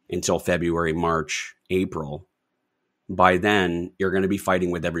until February, March, April, by then you're going to be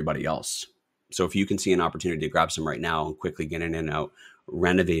fighting with everybody else. So if you can see an opportunity to grab some right now and quickly get in and out,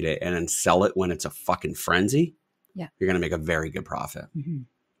 renovate it, and then sell it when it's a fucking frenzy, yeah, you're going to make a very good profit.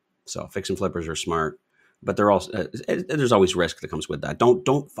 So fix and flippers are smart, but they're also there's always risk that comes with that.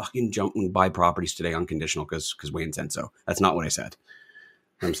 Don't fucking jump and buy properties today unconditional because Wayne said so. That's not what I said.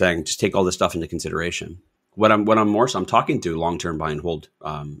 I'm saying just take all this stuff into consideration. I'm talking to long-term buy and hold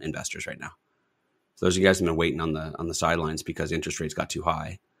investors right now. So those of you guys have been waiting on the sidelines because interest rates got too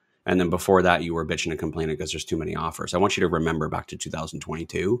high. And then before that, you were bitching and complaining because there's too many offers. I want you to remember back to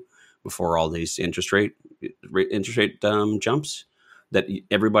 2022, before all these interest rate jumps, that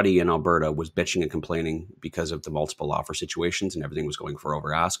everybody in Alberta was bitching and complaining because of the multiple offer situations and everything was going for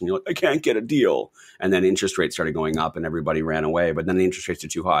over ask. And you're like, I can't get a deal. And then interest rates started going up and everybody ran away. But then the interest rates are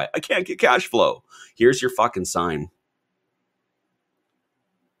too high. I can't get cash flow. Here's your fucking sign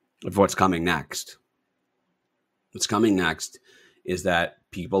of what's coming next. What's coming next is that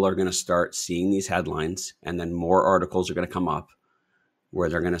people are going to start seeing these headlines, and then more articles are going to come up where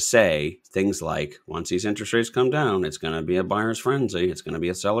they're going to say things like, once these interest rates come down, it's going to be a buyer's frenzy. It's going to be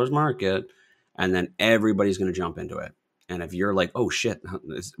a seller's market. And then everybody's going to jump into it. And if you're like, oh shit,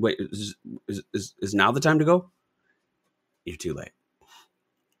 is now the time to go? You're too late.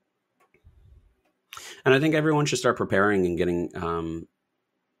 And I think everyone should start preparing and getting,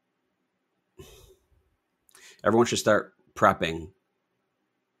 Everyone should start prepping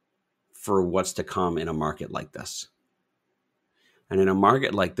for what's to come in a market like this. And in a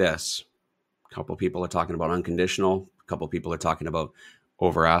market like this, a couple of people are talking about unconditional. A couple of people are talking about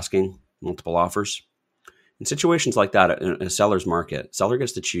over asking, multiple offers. In situations like that, in a seller's market, seller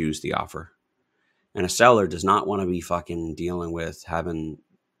gets to choose the offer. And a seller does not want to be fucking dealing with having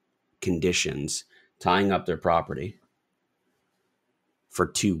conditions tying up their property for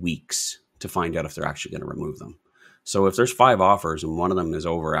 2 weeks to find out if they're actually going to remove them. So if there's 5 offers and one of them is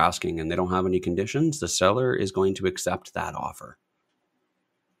over asking and they don't have any conditions, the seller is going to accept that offer.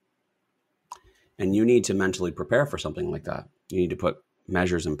 And you need to mentally prepare for something like that. You need to put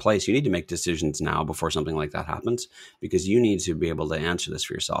measures in place. You need to make decisions now before something like that happens, because you need to be able to answer this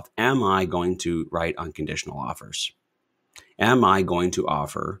for yourself. Am I going to write unconditional offers? Am I going to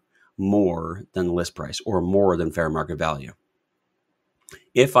offer more than list price or more than fair market value?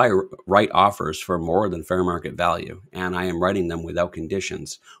 If I write offers for more than fair market value and I am writing them without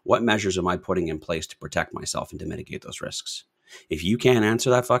conditions, what measures am I putting in place to protect myself and to mitigate those risks? If you can't answer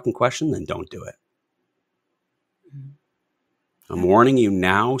that fucking question, then don't do it. I'm warning you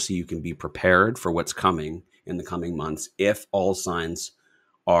now so you can be prepared for what's coming in the coming months if all signs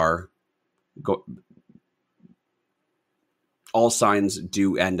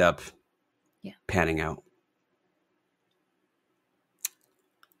do end up panning out.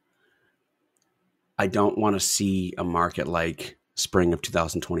 I don't want to see a market like spring of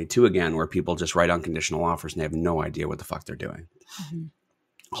 2022 again, where people just write unconditional offers and they have no idea what the fuck they're doing. Mm-hmm.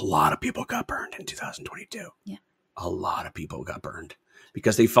 A lot of people got burned in 2022. Yeah. A lot of people got burned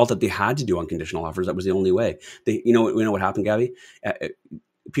because they felt that they had to do unconditional offers. That was the only way. You know what happened, Gabby?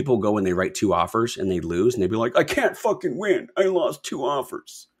 People go and they write 2 offers and they lose and they'd be like, I can't fucking win. I lost 2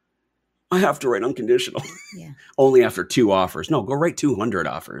 offers. I have to write unconditional. Yeah. Only after 2 offers. No, go write 200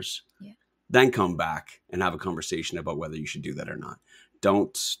 offers. Yeah. Then come back and have a conversation about whether you should do that or not.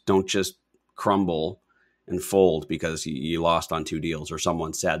 Don't just crumble and fold because you lost on 2 deals or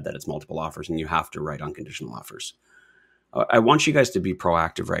someone said that it's multiple offers and you have to write unconditional offers. I want you guys to be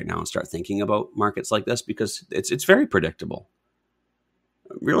proactive right now and start thinking about markets like this because it's very predictable.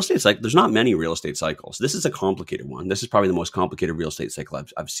 Real estate's like, there's not many real estate cycles. This is a complicated one. This is probably the most complicated real estate cycle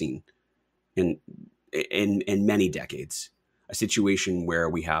I've seen in many decades. A situation where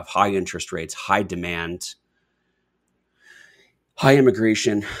we have high interest rates, high demand, high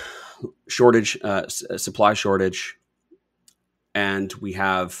immigration, shortage, supply shortage, and we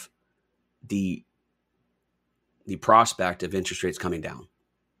have the prospect of interest rates coming down.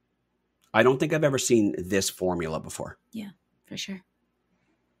 I don't think I've ever seen this formula before. Yeah, for sure.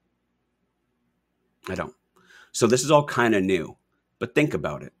 I don't. So this is all kind of new, but think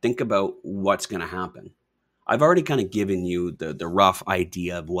about it. Think about what's going to happen. I've already kind of given you the rough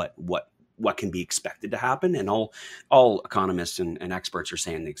idea of what can be expected to happen. And all economists and experts are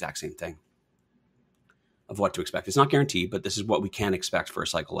saying the exact same thing of what to expect. It's not guaranteed, but this is what we can expect for a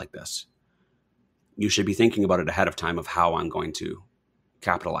cycle like this. You should be thinking about it ahead of time of how I'm going to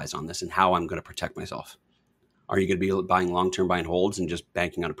capitalize on this and how I'm going to protect myself. Are you going to be buying long-term buy and holds and just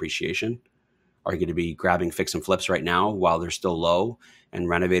banking on appreciation? Are you going to be grabbing fix and flips right now while they're still low and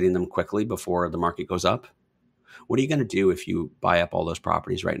renovating them quickly before the market goes up? What are you going to do if you buy up all those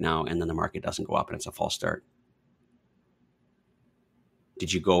properties right now and then the market doesn't go up and it's a false start?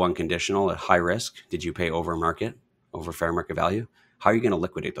 Did you go unconditional at high risk? Did you pay over fair market value? How are you going to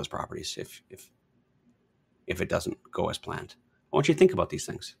liquidate those properties if it doesn't go as planned? I want you to think about these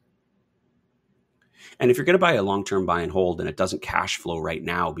things. And if you're going to buy a long-term buy and hold and it doesn't cash flow right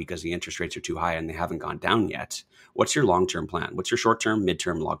now because the interest rates are too high and they haven't gone down yet, what's your long-term plan? What's your short-term,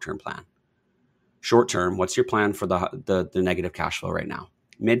 mid-term, long-term plan? Short-term, what's your plan for the negative cash flow right now?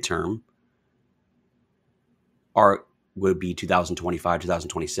 Mid-term would be 2025,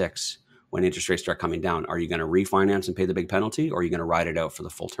 2026 when interest rates start coming down. Are you going to refinance and pay the big penalty, or are you going to ride it out for the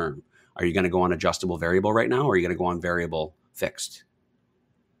full term? Are you going to go on adjustable variable right now, or are you going to go on variable fixed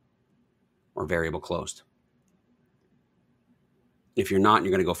or variable closed? If you're not and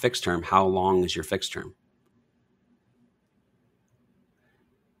you're going to go fixed term, how long is your fixed term?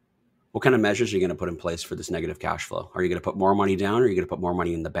 What kind of measures are you going to put in place for this negative cash flow? Are you going to put more money down, or are you going to put more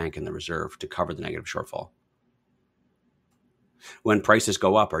money in the bank in the reserve to cover the negative shortfall? When prices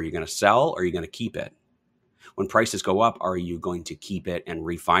go up, are you going to sell, or are you going to keep it? When prices go up, are you going to keep it and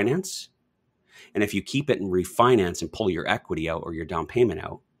refinance? And if you keep it and refinance and pull your equity out or your down payment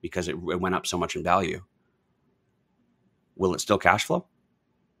out because it went up so much in value, will it still cash flow?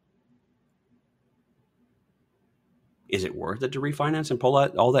 Is it worth it to refinance and pull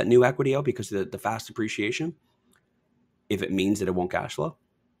out all that new equity out because of the fast appreciation if it means that it won't cash flow?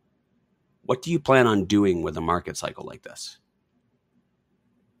 What do you plan on doing with a market cycle like this?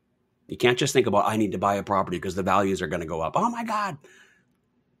 You can't just think about, I need to buy a property because the values are going to go up. Oh my God.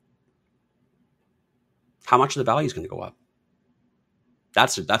 How much of the value is going to go up?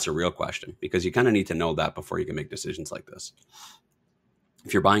 That's a real question, because you kind of need to know that before you can make decisions like this.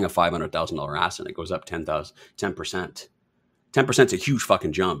 If you're buying a $500,000 asset and it goes up 10%, 10% is a huge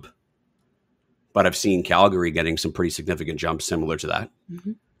fucking jump. But I've seen Calgary getting some pretty significant jumps similar to that.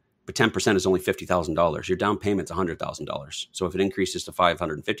 Mm-hmm. But 10% is only $50,000. Your down payment's $100,000. So if it increases to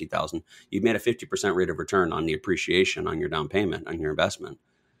 $550,000, you've made a 50% rate of return on the appreciation on your down payment, on your investment.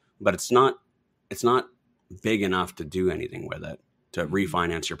 But it's not big enough to do anything with it, to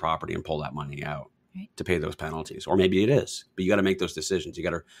refinance your property and pull that money out, right, to pay those penalties. Or maybe it is, but you got to make those decisions. You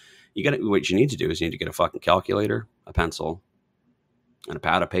got to, what you need to do is you need to get a fucking calculator, a pencil, and a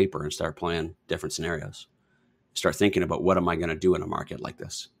pad of paper and start playing different scenarios. Start thinking about, what am I going to do in a market like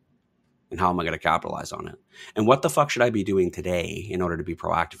this? And how am I going to capitalize on it? And what the fuck should I be doing today in order to be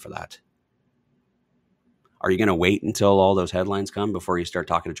proactive for that? Are you going to wait until all those headlines come before you start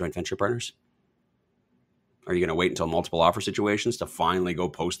talking to joint venture partners? Are you going to wait until multiple offer situations to finally go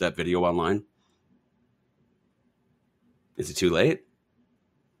post that video online? Is it too late?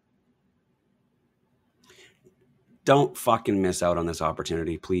 Don't fucking miss out on this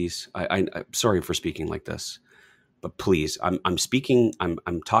opportunity, please. I'm sorry for speaking like this, but please, I'm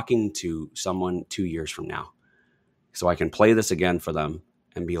talking to someone 2 years from now, so I can play this again for them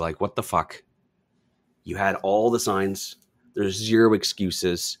and be like, what the fuck? You had all the signs. There's zero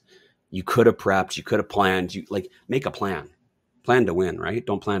excuses. You could have prepped. You could have planned. You make a plan. Plan to win, right?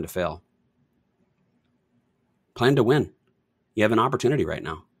 Don't plan to fail. Plan to win. You have an opportunity right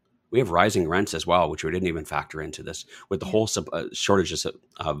now. We have rising rents as well, which we didn't even factor into this, with the whole shortages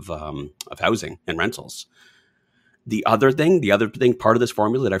of housing and rentals. The other thing, part of this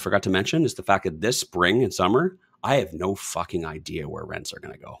formula that I forgot to mention is the fact that this spring and summer, I have no fucking idea where rents are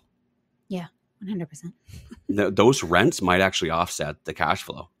going to go. Yeah, 100%. Those rents might actually offset the cash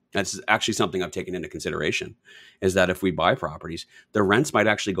flow. That's actually something I've taken into consideration, is that if we buy properties, the rents might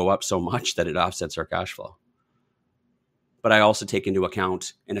actually go up so much that it offsets our cash flow. But I also take into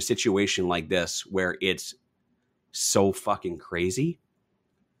account, in a situation like this where it's so fucking crazy,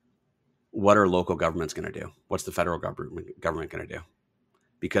 what are local governments going to do? What's the federal government going to do?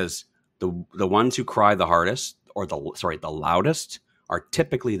 Because the ones who cry the hardest, or the loudest, are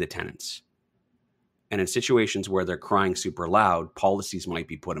typically the tenants. And in situations where they're crying super loud, policies might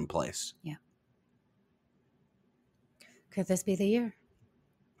be put in place. Yeah. Could this be the year?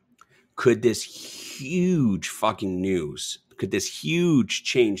 Could this huge fucking news, could this huge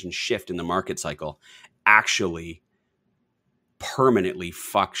change and shift in the market cycle actually permanently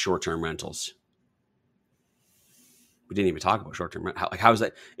fuck short-term rentals? We didn't even talk about short-term rentals. How is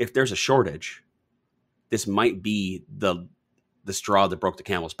that? If there's a shortage, this might be the straw that broke the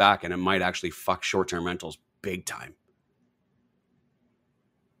camel's back, and it might actually fuck short-term rentals big time.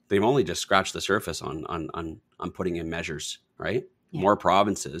 They've only just scratched the surface on putting in measures, right? Yeah. More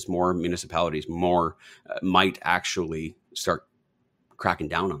provinces, more municipalities, more might actually start cracking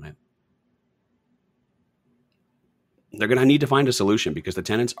down on it. They're going to need to find a solution, because the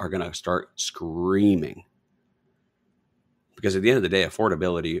tenants are going to start screaming. Because at the end of the day,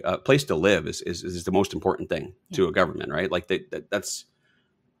 affordability, a place to live is the most important thing to a government, right? Like that's,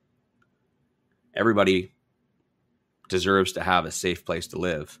 everybody deserves to have a safe place to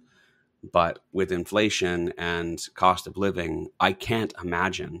live. But with inflation and cost of living, I can't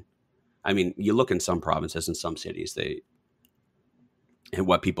imagine. I mean, you look in some provinces and some cities, and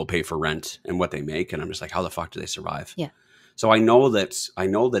what people pay for rent and what they make, and I'm just like, how the fuck do they survive? Yeah. So I know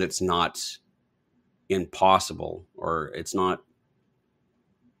that it's not impossible, or it's not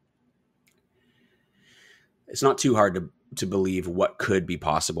too hard to believe what could be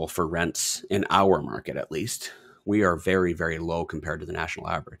possible for rents in our market. At least we are very, very low compared to the national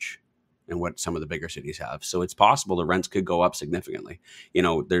average and what some of the bigger cities have. So it's possible the rents could go up significantly. You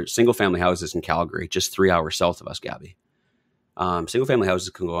know, there's single family houses in Calgary, just 3 hours south of us, Gabby. Single family houses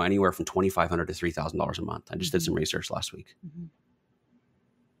can go anywhere from $2,500 to $3,000 a month. I just did some research last week. Mm-hmm.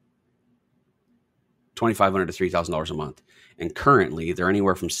 $2,500 to $3,000 a month. And currently they're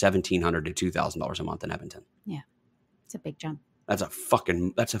anywhere from $1,700 to $2,000 a month in Edmonton. Yeah. It's a big jump. That's a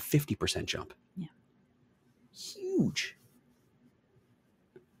 50% jump. Yeah. Huge.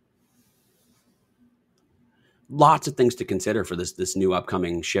 Lots of things to consider for this new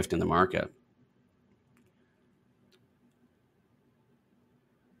upcoming shift in the market.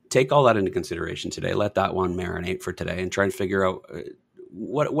 Take all that into consideration today. Let that one marinate for today and try and figure out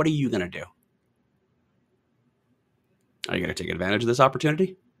what are you going to do? Are you going to take advantage of this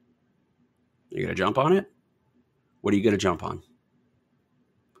opportunity? You're going to jump on it? What are you going to jump on?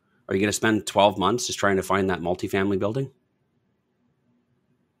 Are you going to spend 12 months just trying to find that multifamily building?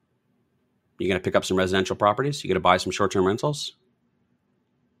 You're going to pick up some residential properties? You're going to buy some short-term rentals?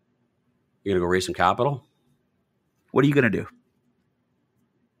 You're going to go raise some capital? What are you going to do?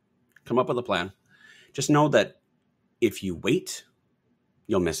 Come up with a plan. Just know that if you wait,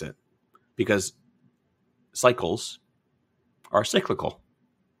 you'll miss it, because cycles are cyclical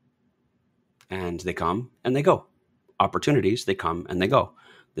and they come and they go. Opportunities, they come and they go.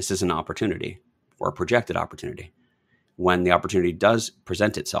 This is an opportunity or a projected opportunity. When the opportunity does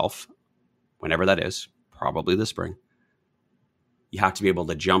present itself, whenever that is, probably this spring, you have to be able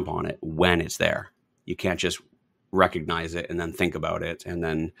to jump on it when it's there. You can't just recognize it and then think about it and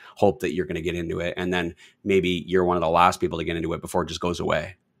then hope that you're going to get into it. And then maybe you're one of the last people to get into it before it just goes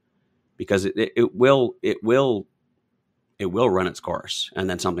away, because it will run its course and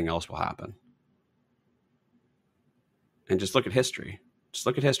then something else will happen. And just look at history. Just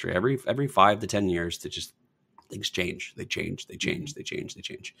look at history. Every 5 to 10 years, things change. They change.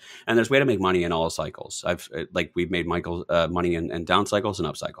 And there's a way to make money in all cycles. We've made money in down cycles and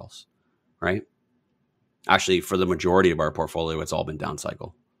up cycles, right? Actually, for the majority of our portfolio, it's all been down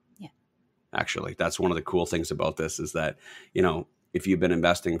cycle. Yeah. Actually, that's one of the cool things about this is that, if you've been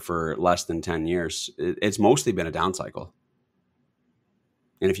investing for less than 10 years, it's mostly been a down cycle.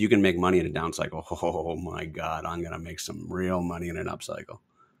 And if you can make money in a down cycle, oh my God, I'm going to make some real money in an up cycle.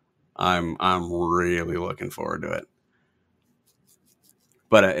 I'm really looking forward to it.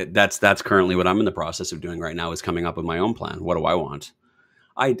 But that's currently what I'm in the process of doing right now, is coming up with my own plan. What do I want?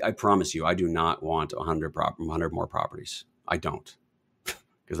 I promise you, I do not want 100 more properties. I don't,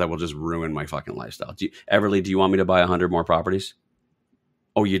 because that will just ruin my fucking lifestyle. Everly, do you want me to buy 100 more properties?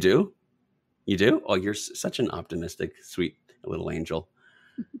 Oh, you do? You do? Oh, you're such an optimistic, sweet little angel.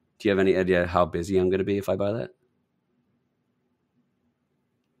 Do you have any idea how busy I'm going to be if I buy that?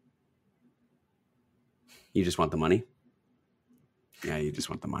 You just want the money? Yeah, you just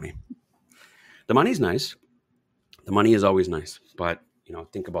want the money. The money's nice. The money is always nice, but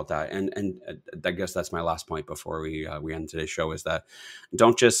think about that. And I guess that's my last point before we end today's show, is that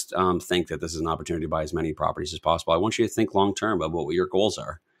don't just think that this is an opportunity to buy as many properties as possible. I want you to think long term about what your goals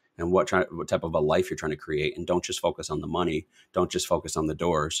are and what type of a life you're trying to create. And don't just focus on the money. Don't just focus on the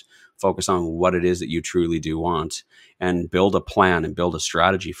doors. Focus on what it is that you truly do want, and build a plan and build a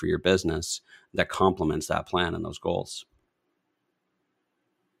strategy for your business that complements that plan and those goals.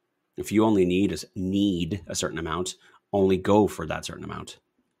 If you only need a certain amount, only go for that certain amount.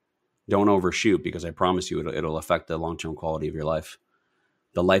 Don't overshoot, because I promise you it'll affect the long-term quality of your life.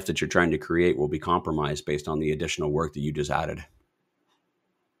 The life that you're trying to create will be compromised based on the additional work that you just added.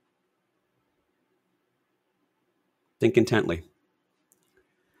 Think intently.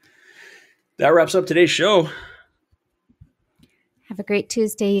 That wraps up today's show. Have a great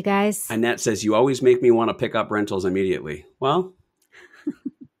Tuesday, you guys. Annette says, you always make me want to pick up rentals immediately. Well,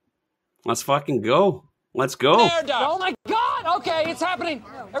 let's fucking go. Let's go. Oh my God! Okay, it's happening.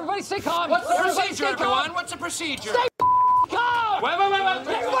 Everybody stay calm. What's the procedure, everyone? What's the procedure? Stay calm! Wait. Everybody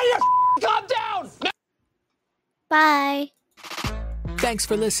calm down! Bye. Thanks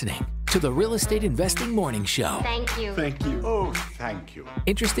for listening to the Real Estate Investing Morning Show. Thank you. Thank you. Oh, thank you.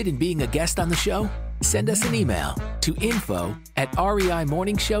 Interested in being a guest on the show? Send us an email to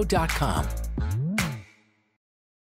info@reimorningshow.com.